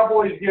think the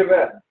Cowboys give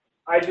in.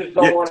 I just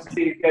don't want to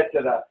see it get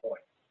to that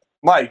point.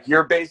 Mike,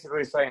 you're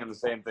basically saying the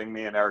same thing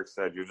me and Erich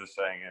said. You're just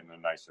saying it in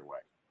a nicer way.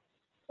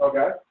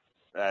 Okay.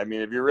 I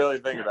mean, if you really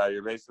think about it,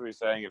 you're basically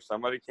saying if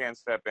somebody can't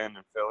step in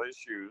and fill his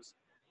shoes,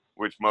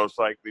 which most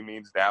likely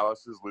means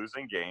Dallas is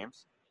losing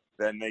games,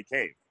 then they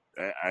cave.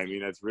 I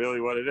mean, that's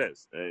really what it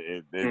is.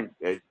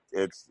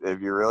 It's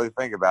if you really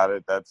think about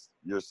it,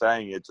 you're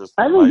saying it just.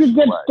 I think it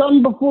gets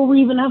done before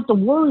we even have to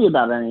worry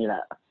about any of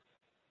that.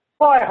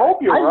 Well, I hope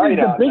you're right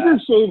on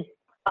that.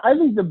 I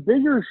think the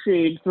bigger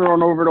shade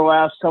thrown over the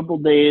last couple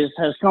of days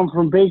has come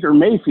from Baker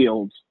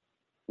Mayfield.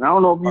 And I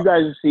don't know if you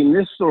guys have seen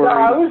this story. Yeah,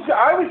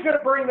 I was going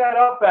to bring that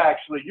up,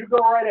 actually. You go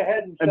right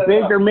ahead and set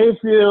Baker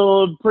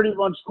Mayfield pretty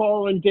much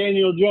calling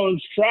Daniel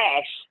Jones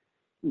trash,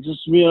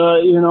 just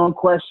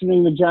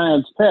questioning the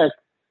Giants' pick.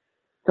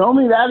 Tell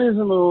me that isn't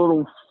a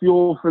little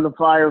fuel for the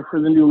fire for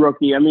the new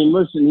rookie. I mean,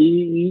 listen,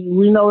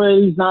 we know that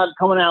he's not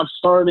coming out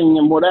starting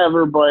and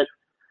whatever, but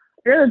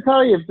I gotta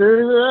tell you, if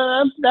there's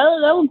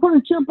that would put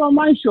a chip on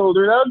my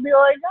shoulder. That would be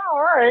like, oh,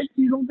 all right,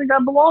 you don't think I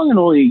belong in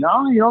the league,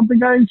 huh? You don't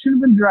think I should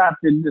have been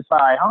drafted this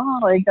high, huh?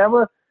 Like, I have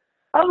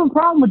a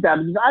problem with that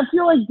because I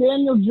feel like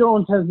Daniel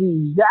Jones has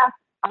the exact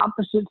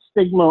opposite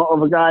stigma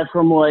of a guy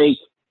from, like,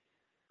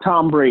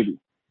 Tom Brady.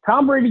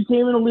 Tom Brady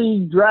came in the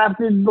league,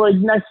 drafted, like,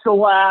 next to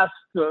last.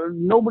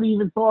 Nobody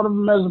even thought of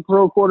him as a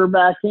pro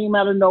quarterback, came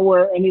out of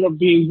nowhere, ended up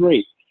being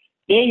great.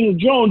 Daniel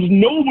Jones,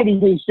 nobody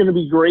thinks going to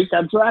be great.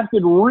 Got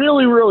drafted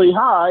really, really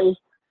high,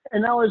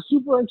 and now has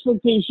super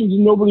expectations,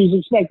 and nobody's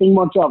expecting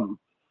much of him.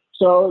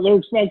 So they're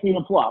expecting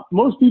a flop.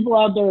 Most people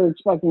out there are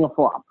expecting a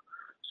flop.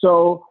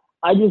 So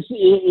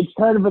it's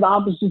kind of an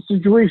opposite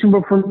situation.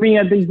 But for me,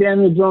 I think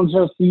Daniel Jones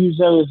has to use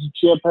that as a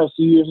chip, has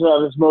to use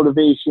that as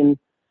motivation,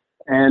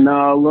 and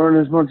learn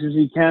as much as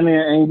he can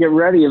and get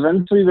ready.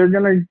 Eventually, they're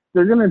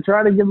gonna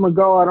try to give him a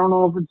go. I don't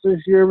know if it's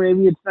this year,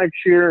 maybe it's next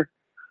year.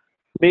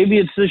 Maybe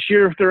it's this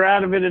year if they're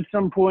out of it at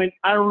some point.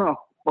 I don't know.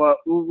 But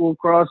we'll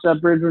cross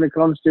that bridge when it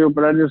comes to it.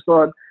 But I just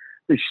thought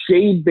the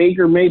shade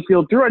Baker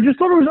Mayfield threw, I just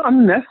thought it was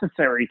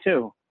unnecessary,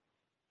 too.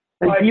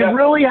 Like, do you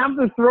really have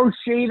to throw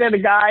shade at a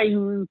guy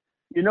who,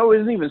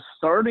 isn't even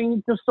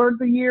starting to start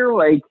the year?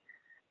 Like,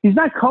 he's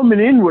not coming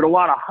in with a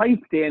lot of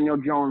hype, Daniel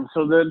Jones.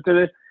 So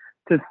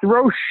to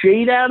throw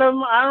shade at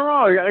him, I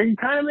don't know. It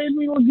kind of made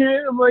me look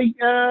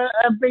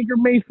at Baker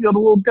Mayfield a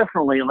little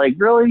differently. Like,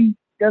 really?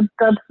 That's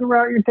the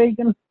route you're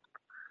taking?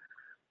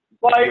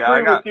 Well, I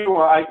agree with you.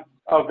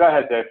 Go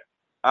ahead, Dave.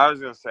 I was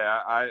going to say,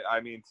 I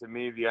mean, to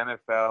me, the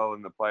NFL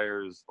and the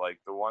players, like,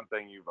 the one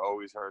thing you've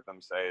always heard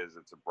them say is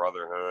it's a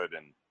brotherhood.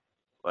 And,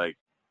 like,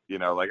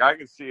 I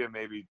could see him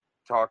maybe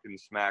talking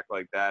smack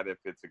like that if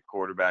it's a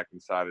quarterback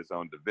inside his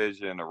own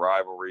division, a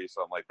rivalry,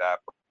 something like that.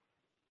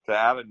 But to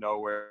out of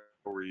nowhere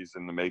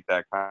reason to make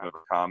that kind of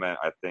a comment,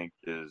 I think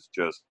is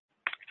just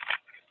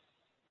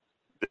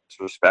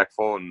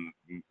disrespectful and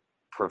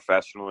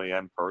professionally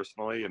and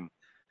personally. And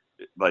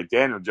like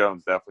Daniel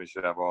Jones definitely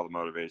should have all the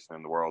motivation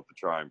in the world to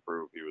try and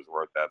prove he was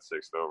worth that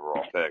 6th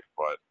overall pick.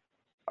 But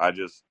I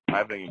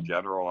think in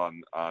general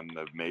on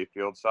the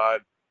Mayfield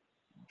side,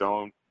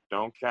 don't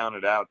count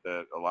it out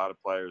that a lot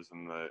of players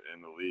in the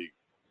league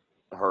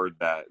heard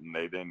that and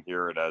they didn't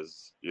hear it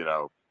as,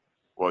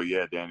 well,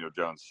 yeah, Daniel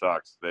Jones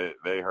sucks.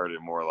 They heard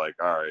it more like,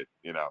 all right,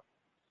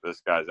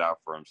 this guy's out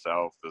for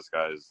himself. This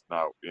guy's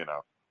not,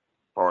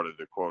 part of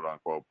the quote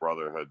unquote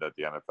brotherhood that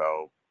the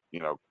NFL,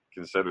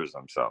 considers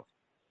themselves.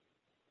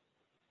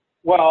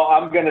 Well,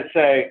 I'm going to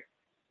say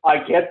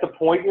I get the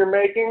point you're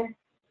making,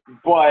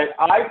 but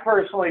I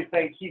personally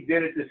think he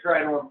did it to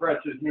try to impress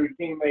his new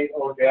teammate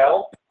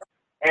Odell.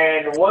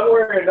 And one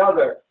way or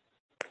another,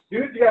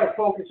 dude's got to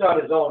focus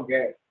on his own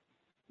game.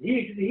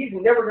 He's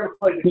never going to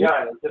play the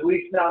Giants, at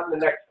least not in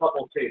the next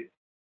couple seasons.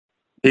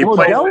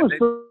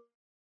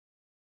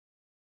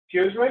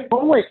 Excuse me?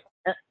 Oh, wait.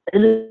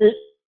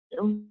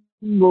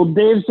 Well,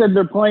 Dave said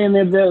they're playing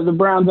the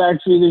Browns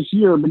actually this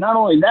year, but not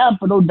only that,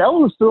 but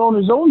Odell was throwing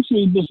his own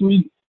shade this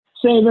week,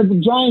 saying that the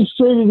Giants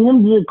traded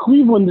him to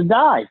Cleveland to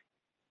die.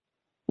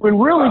 When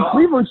really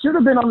Cleveland should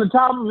have been on the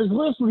top of his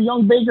list with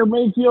young Baker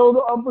Mayfield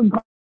up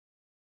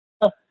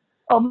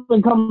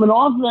and coming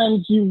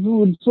offense. You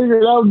would figure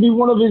that would be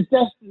one of his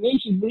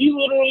destinations, but he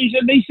literally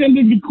said they sent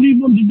him to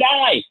Cleveland to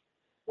die.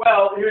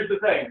 Well, here's the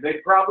thing. They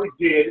probably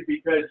did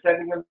because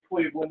sending him to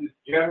Cleveland is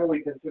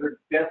generally considered a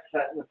death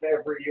sentence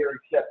every year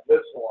except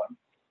this one.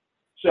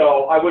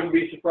 So I wouldn't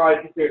be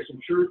surprised if there's some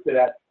truth to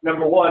that.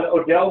 Number one,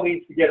 Odell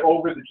needs to get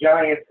over the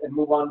Giants and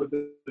move on with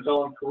his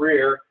own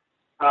career.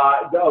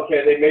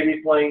 Okay, they may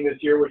be playing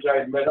this year, which I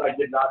admit I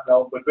did not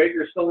know, but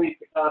Baker still needs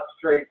to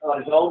concentrate on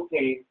his own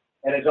team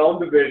and his own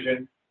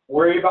division.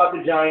 Worry about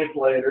the Giants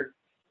later.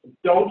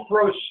 Don't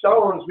throw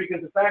stones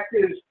because the fact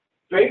is,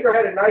 Baker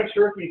had a nice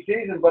rookie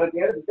season, but at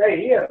the end of the day,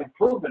 he hasn't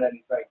proven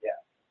anything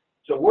yet.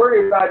 So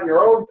worry about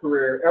your own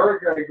career.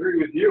 Erich, I agree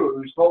with you. It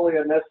was totally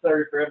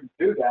unnecessary for him to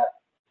do that.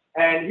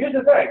 And here's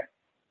the thing.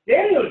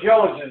 Daniel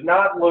Jones does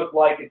not look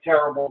like a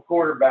terrible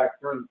quarterback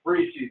for the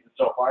preseason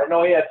so far. I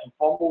know he had some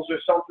fumbles or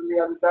something the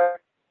other day.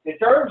 In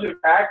terms of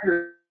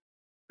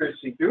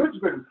accuracy, dude's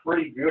been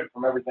pretty good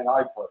from everything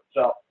I've heard.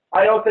 So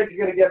I don't think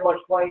you're going to get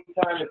much playing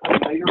time until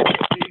later in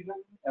the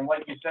season. And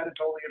like you said, it's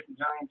only if the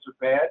Giants are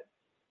bad.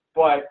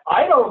 But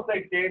I don't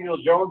think Daniel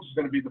Jones is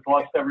going to be the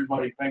bust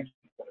everybody thinks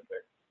he's going to be.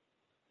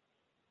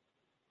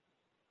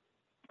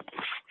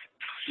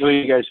 What do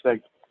you guys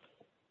think?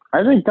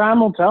 I think time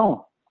will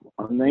tell.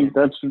 I think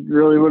that's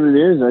really what it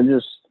is.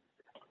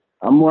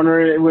 I'm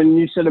wondering, when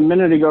you said a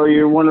minute ago,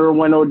 you're wondering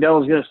when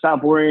Odell's going to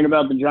stop worrying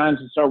about the Giants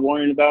and start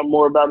worrying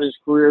more about his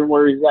career and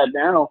where he's at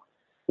now.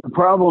 The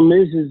problem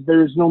is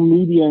there's no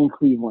media in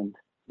Cleveland.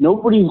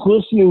 Nobody's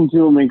listening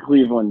to him in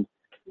Cleveland.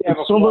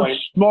 It's so much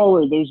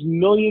smaller. There's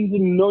millions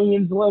and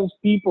millions less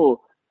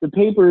people. The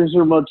papers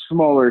are much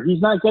smaller. He's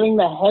not getting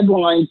the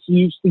headlines he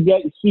used to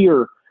get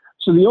here.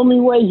 So the only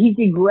way he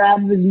could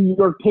grab the New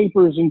York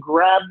papers and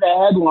grab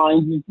the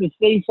headlines is to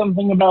say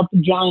something about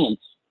the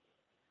Giants.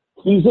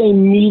 He's a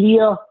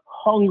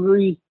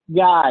media-hungry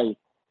guy.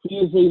 He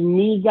is a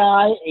me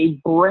guy, a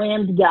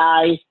brand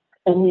guy,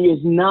 and he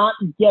is not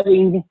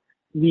getting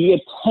the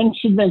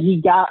attention that he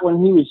got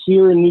when he was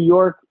here in New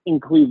York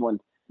and Cleveland.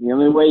 The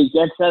only way he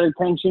gets that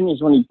attention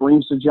is when he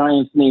brings the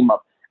Giants' name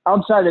up.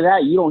 Outside of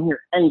that, you don't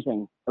hear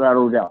anything about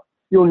Odell.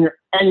 You don't hear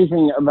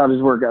anything about his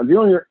workouts. You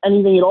don't hear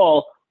anything at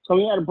all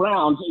coming out of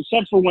Browns,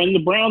 except for when the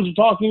Browns are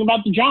talking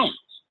about the Giants.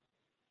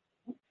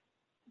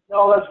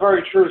 No, that's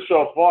very true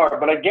so far.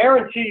 But I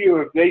guarantee you,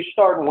 if they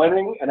start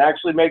winning and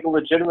actually make a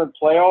legitimate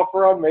playoff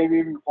run, maybe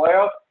even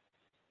playoffs,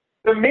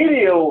 the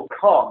media will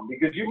come.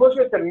 Because you look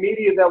at the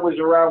media that was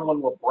around when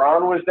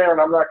LeBron was there,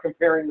 and I'm not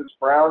comparing this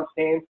Browns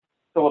team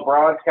to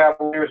LeBron's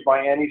Cavaliers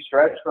by any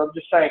stretch, but I'm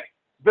just saying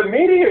the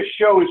media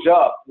shows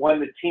up when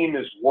the team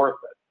is worth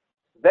it.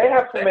 They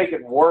have to make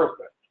it worth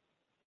it.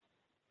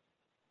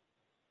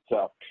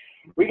 So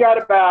we got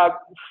about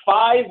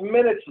 5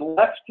 minutes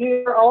left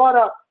here. I want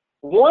to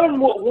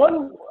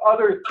one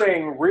other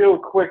thing real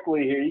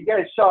quickly here. You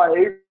guys saw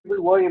Avery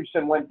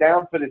Williamson went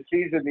down for the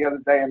season the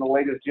other day in the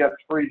latest Jets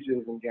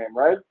preseason game,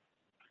 right?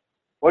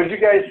 What did you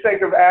guys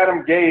think of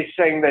Adam Gase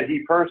saying that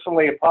he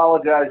personally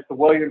apologized to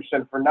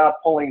Williamson for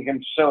not pulling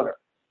him sooner?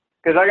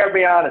 Because I got to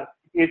be honest,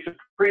 it's a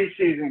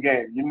preseason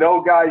game. You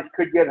know guys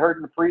could get hurt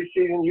in the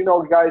preseason. You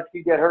know guys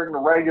could get hurt in the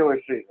regular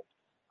season.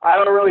 I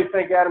don't really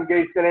think Adam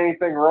Gase did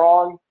anything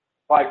wrong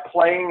by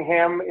playing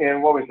him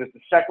in, the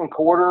second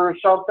quarter or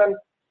something.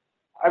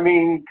 I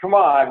mean, come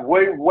on.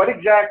 What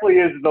exactly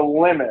is the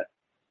limit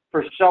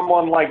for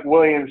someone like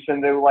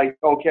Williamson to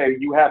okay,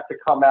 you have to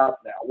come out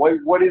now?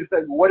 What is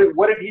that? What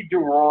did he do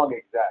wrong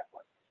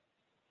exactly?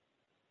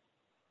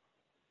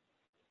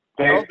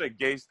 I don't think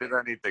Gase did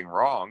anything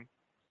wrong.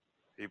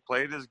 He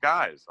played his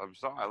guys. I'm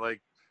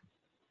sorry.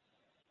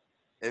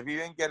 If he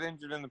didn't get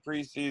injured in the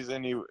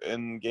preseason,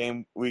 in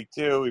game week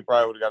 2, he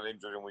probably would have got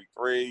injured in week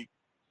 3,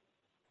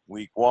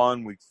 week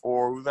 1, week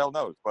 4. Who the hell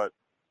knows? But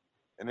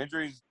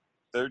injuries,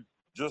 they're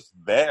just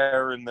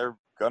there, and they're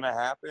going to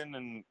happen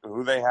and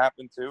who they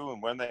happen to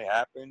and when they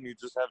happen, you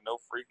just have no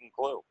freaking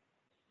clue.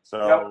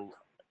 So,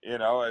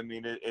 I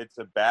mean, it's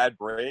a bad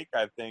break.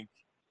 I think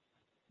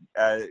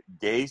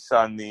Gase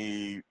on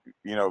the,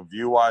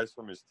 view-wise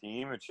from his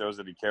team, it shows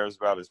that he cares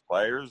about his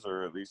players,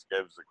 or at least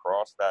gives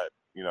across that,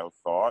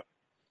 thought.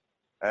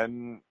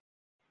 And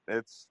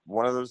it's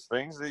one of those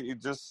things that you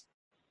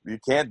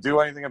can't do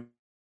anything about.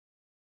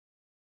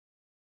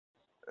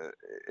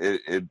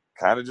 It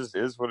kind of just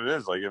is what it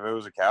is. Like, if it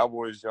was a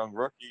Cowboys young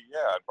rookie,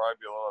 yeah, I'd probably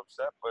be a little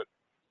upset, but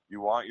you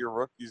want your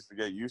rookies to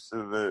get used to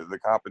the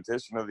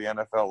competition of the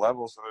NFL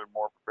level so they're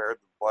more prepared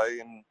to play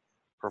and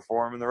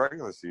perform in the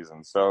regular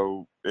season.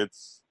 So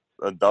it's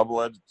a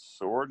double-edged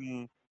sword,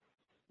 and,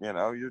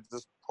 you're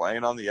just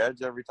playing on the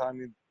edge every time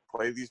you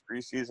play these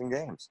preseason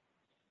games.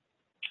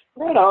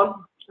 Right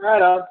on.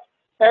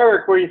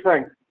 Erich, what do you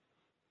think?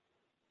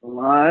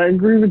 Well, I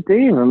agree with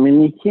Dave. I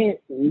mean, you can't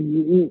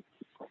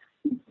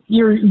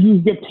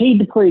you get paid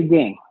to play a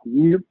game,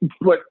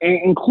 but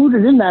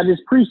included in that is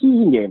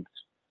preseason games.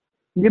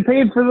 You get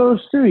paid for those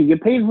too. You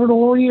get paid for the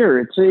whole year.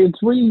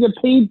 It's what you get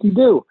paid to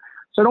do.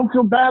 So I don't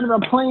feel bad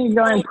about playing a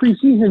guy in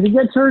preseason. If he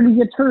gets hurt, he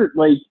gets hurt.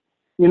 But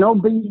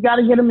you got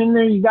to get him in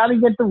there. You got to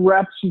get the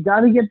reps. You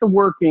got to get the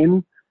work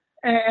in.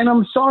 And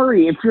I'm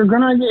sorry, if you're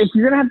gonna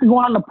have to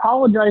go out and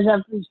apologize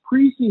after these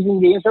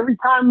preseason games every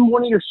time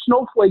one of your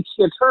snowflakes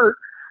gets hurt,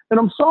 then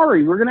I'm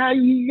sorry. You're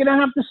gonna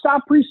have to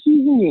stop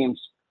preseason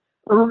games.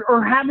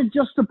 Or have it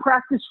just a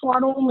practice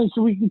squad only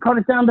so we can cut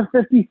it down to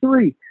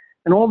 53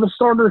 and all the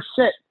starters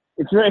sit.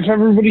 If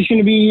everybody's going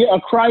to be a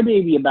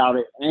crybaby about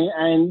it. And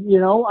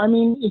I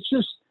mean, it's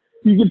just,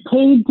 you get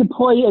paid to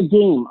play a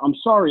game. I'm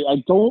sorry.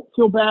 I don't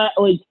feel bad.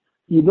 Like,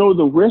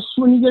 the risks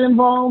when you get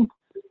involved.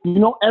 You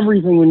know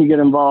everything when you get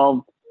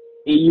involved.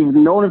 You've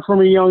known it from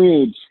a young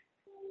age.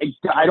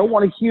 I don't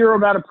want to hear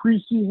about a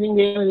preseason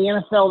game in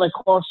the NFL that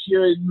costs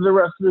you the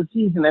rest of the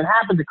season. It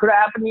happens. It could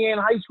have happened to you in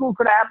high school. It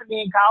could have happened to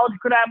you in college. It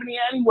could have happened to you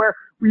anywhere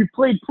where you've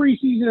played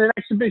preseason and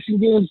exhibition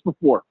games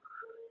before.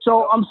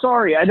 So I'm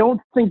sorry. I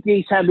don't think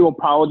Gase had to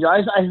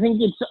apologize. I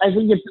think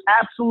it's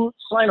absolute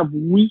sign of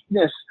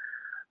weakness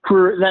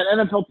for that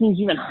NFL teams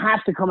even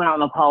have to come out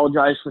and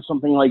apologize for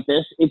something like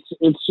this.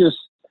 It's just,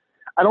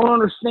 I don't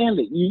understand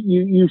it.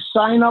 You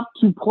sign up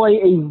to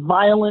play a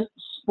violent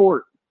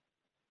sport.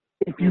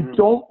 If you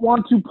don't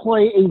want to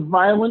play a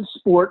violent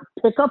sport,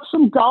 pick up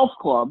some golf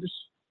clubs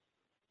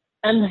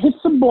and hit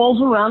some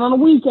balls around on a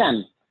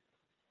weekend.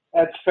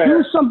 That's fair.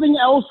 Do something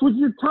else with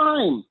your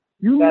time.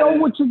 You know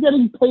what you're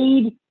getting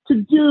paid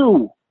to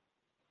do.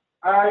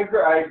 I agree.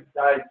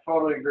 I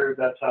totally agree with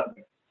that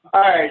subject.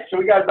 All right, so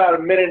we got about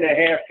a minute and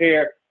a half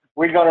here.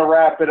 We're going to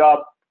wrap it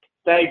up.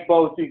 Thank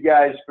both you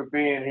guys for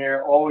being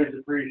here. Always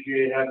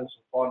appreciate having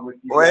some fun with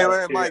you. Wait,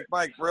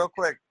 Mike, real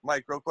quick.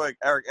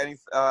 Erich, any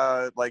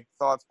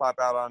thoughts pop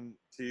out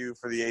to you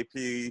for the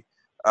AP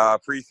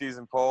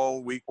preseason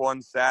poll, week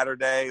 1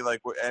 Saturday?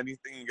 Like,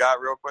 anything you got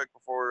real quick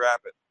before we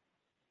wrap it?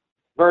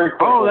 Very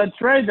quickly. Oh,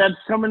 that's right. That's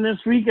coming this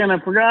weekend. I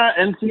forgot.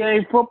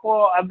 NCAA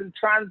football. I've been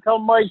trying to tell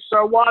Mike,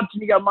 start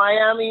watching. You got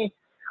Miami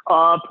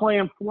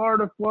playing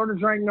Florida.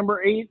 Florida's ranked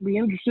number 8. Be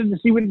interested to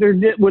see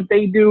what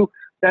they do.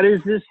 That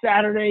is this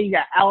Saturday. You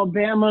got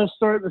Alabama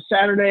starting the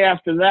Saturday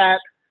after that.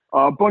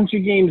 A bunch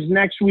of games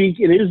next week.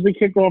 It is the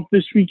kickoff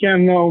this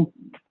weekend, though,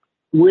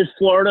 with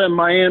Florida and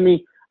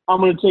Miami.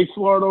 I'm going to take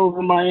Florida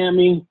over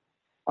Miami.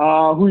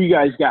 Who you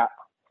guys got?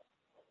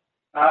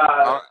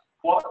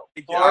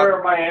 Florida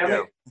or Miami?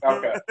 Yeah.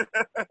 Okay.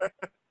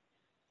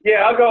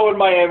 Yeah, I'll go with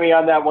Miami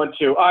on that one,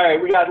 too. All right,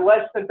 we got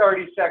less than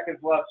 30 seconds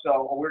left,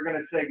 so we're going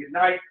to say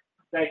goodnight.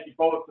 Thank you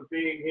both for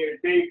being here.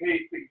 Dave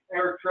Hastings,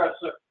 Erich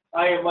Tressler.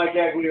 I am Mike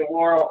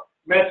Aguilar.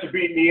 Mets are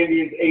beating the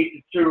Indians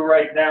 8-2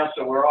 right now,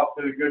 so we're off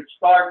to a good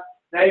start.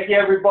 Thank you,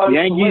 everybody.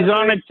 Yankees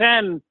on at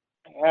 10.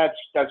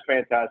 That's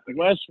fantastic.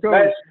 West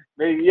Coast.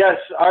 Yes.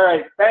 All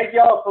right. Thank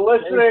you all for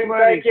listening.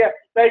 Thank you.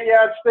 Thank you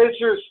on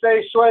Stitcher.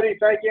 Stay sweaty.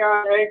 Thank you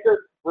on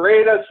Anchor.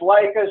 Rate us,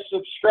 like us,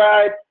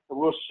 subscribe, and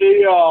we'll see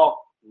you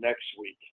all next week.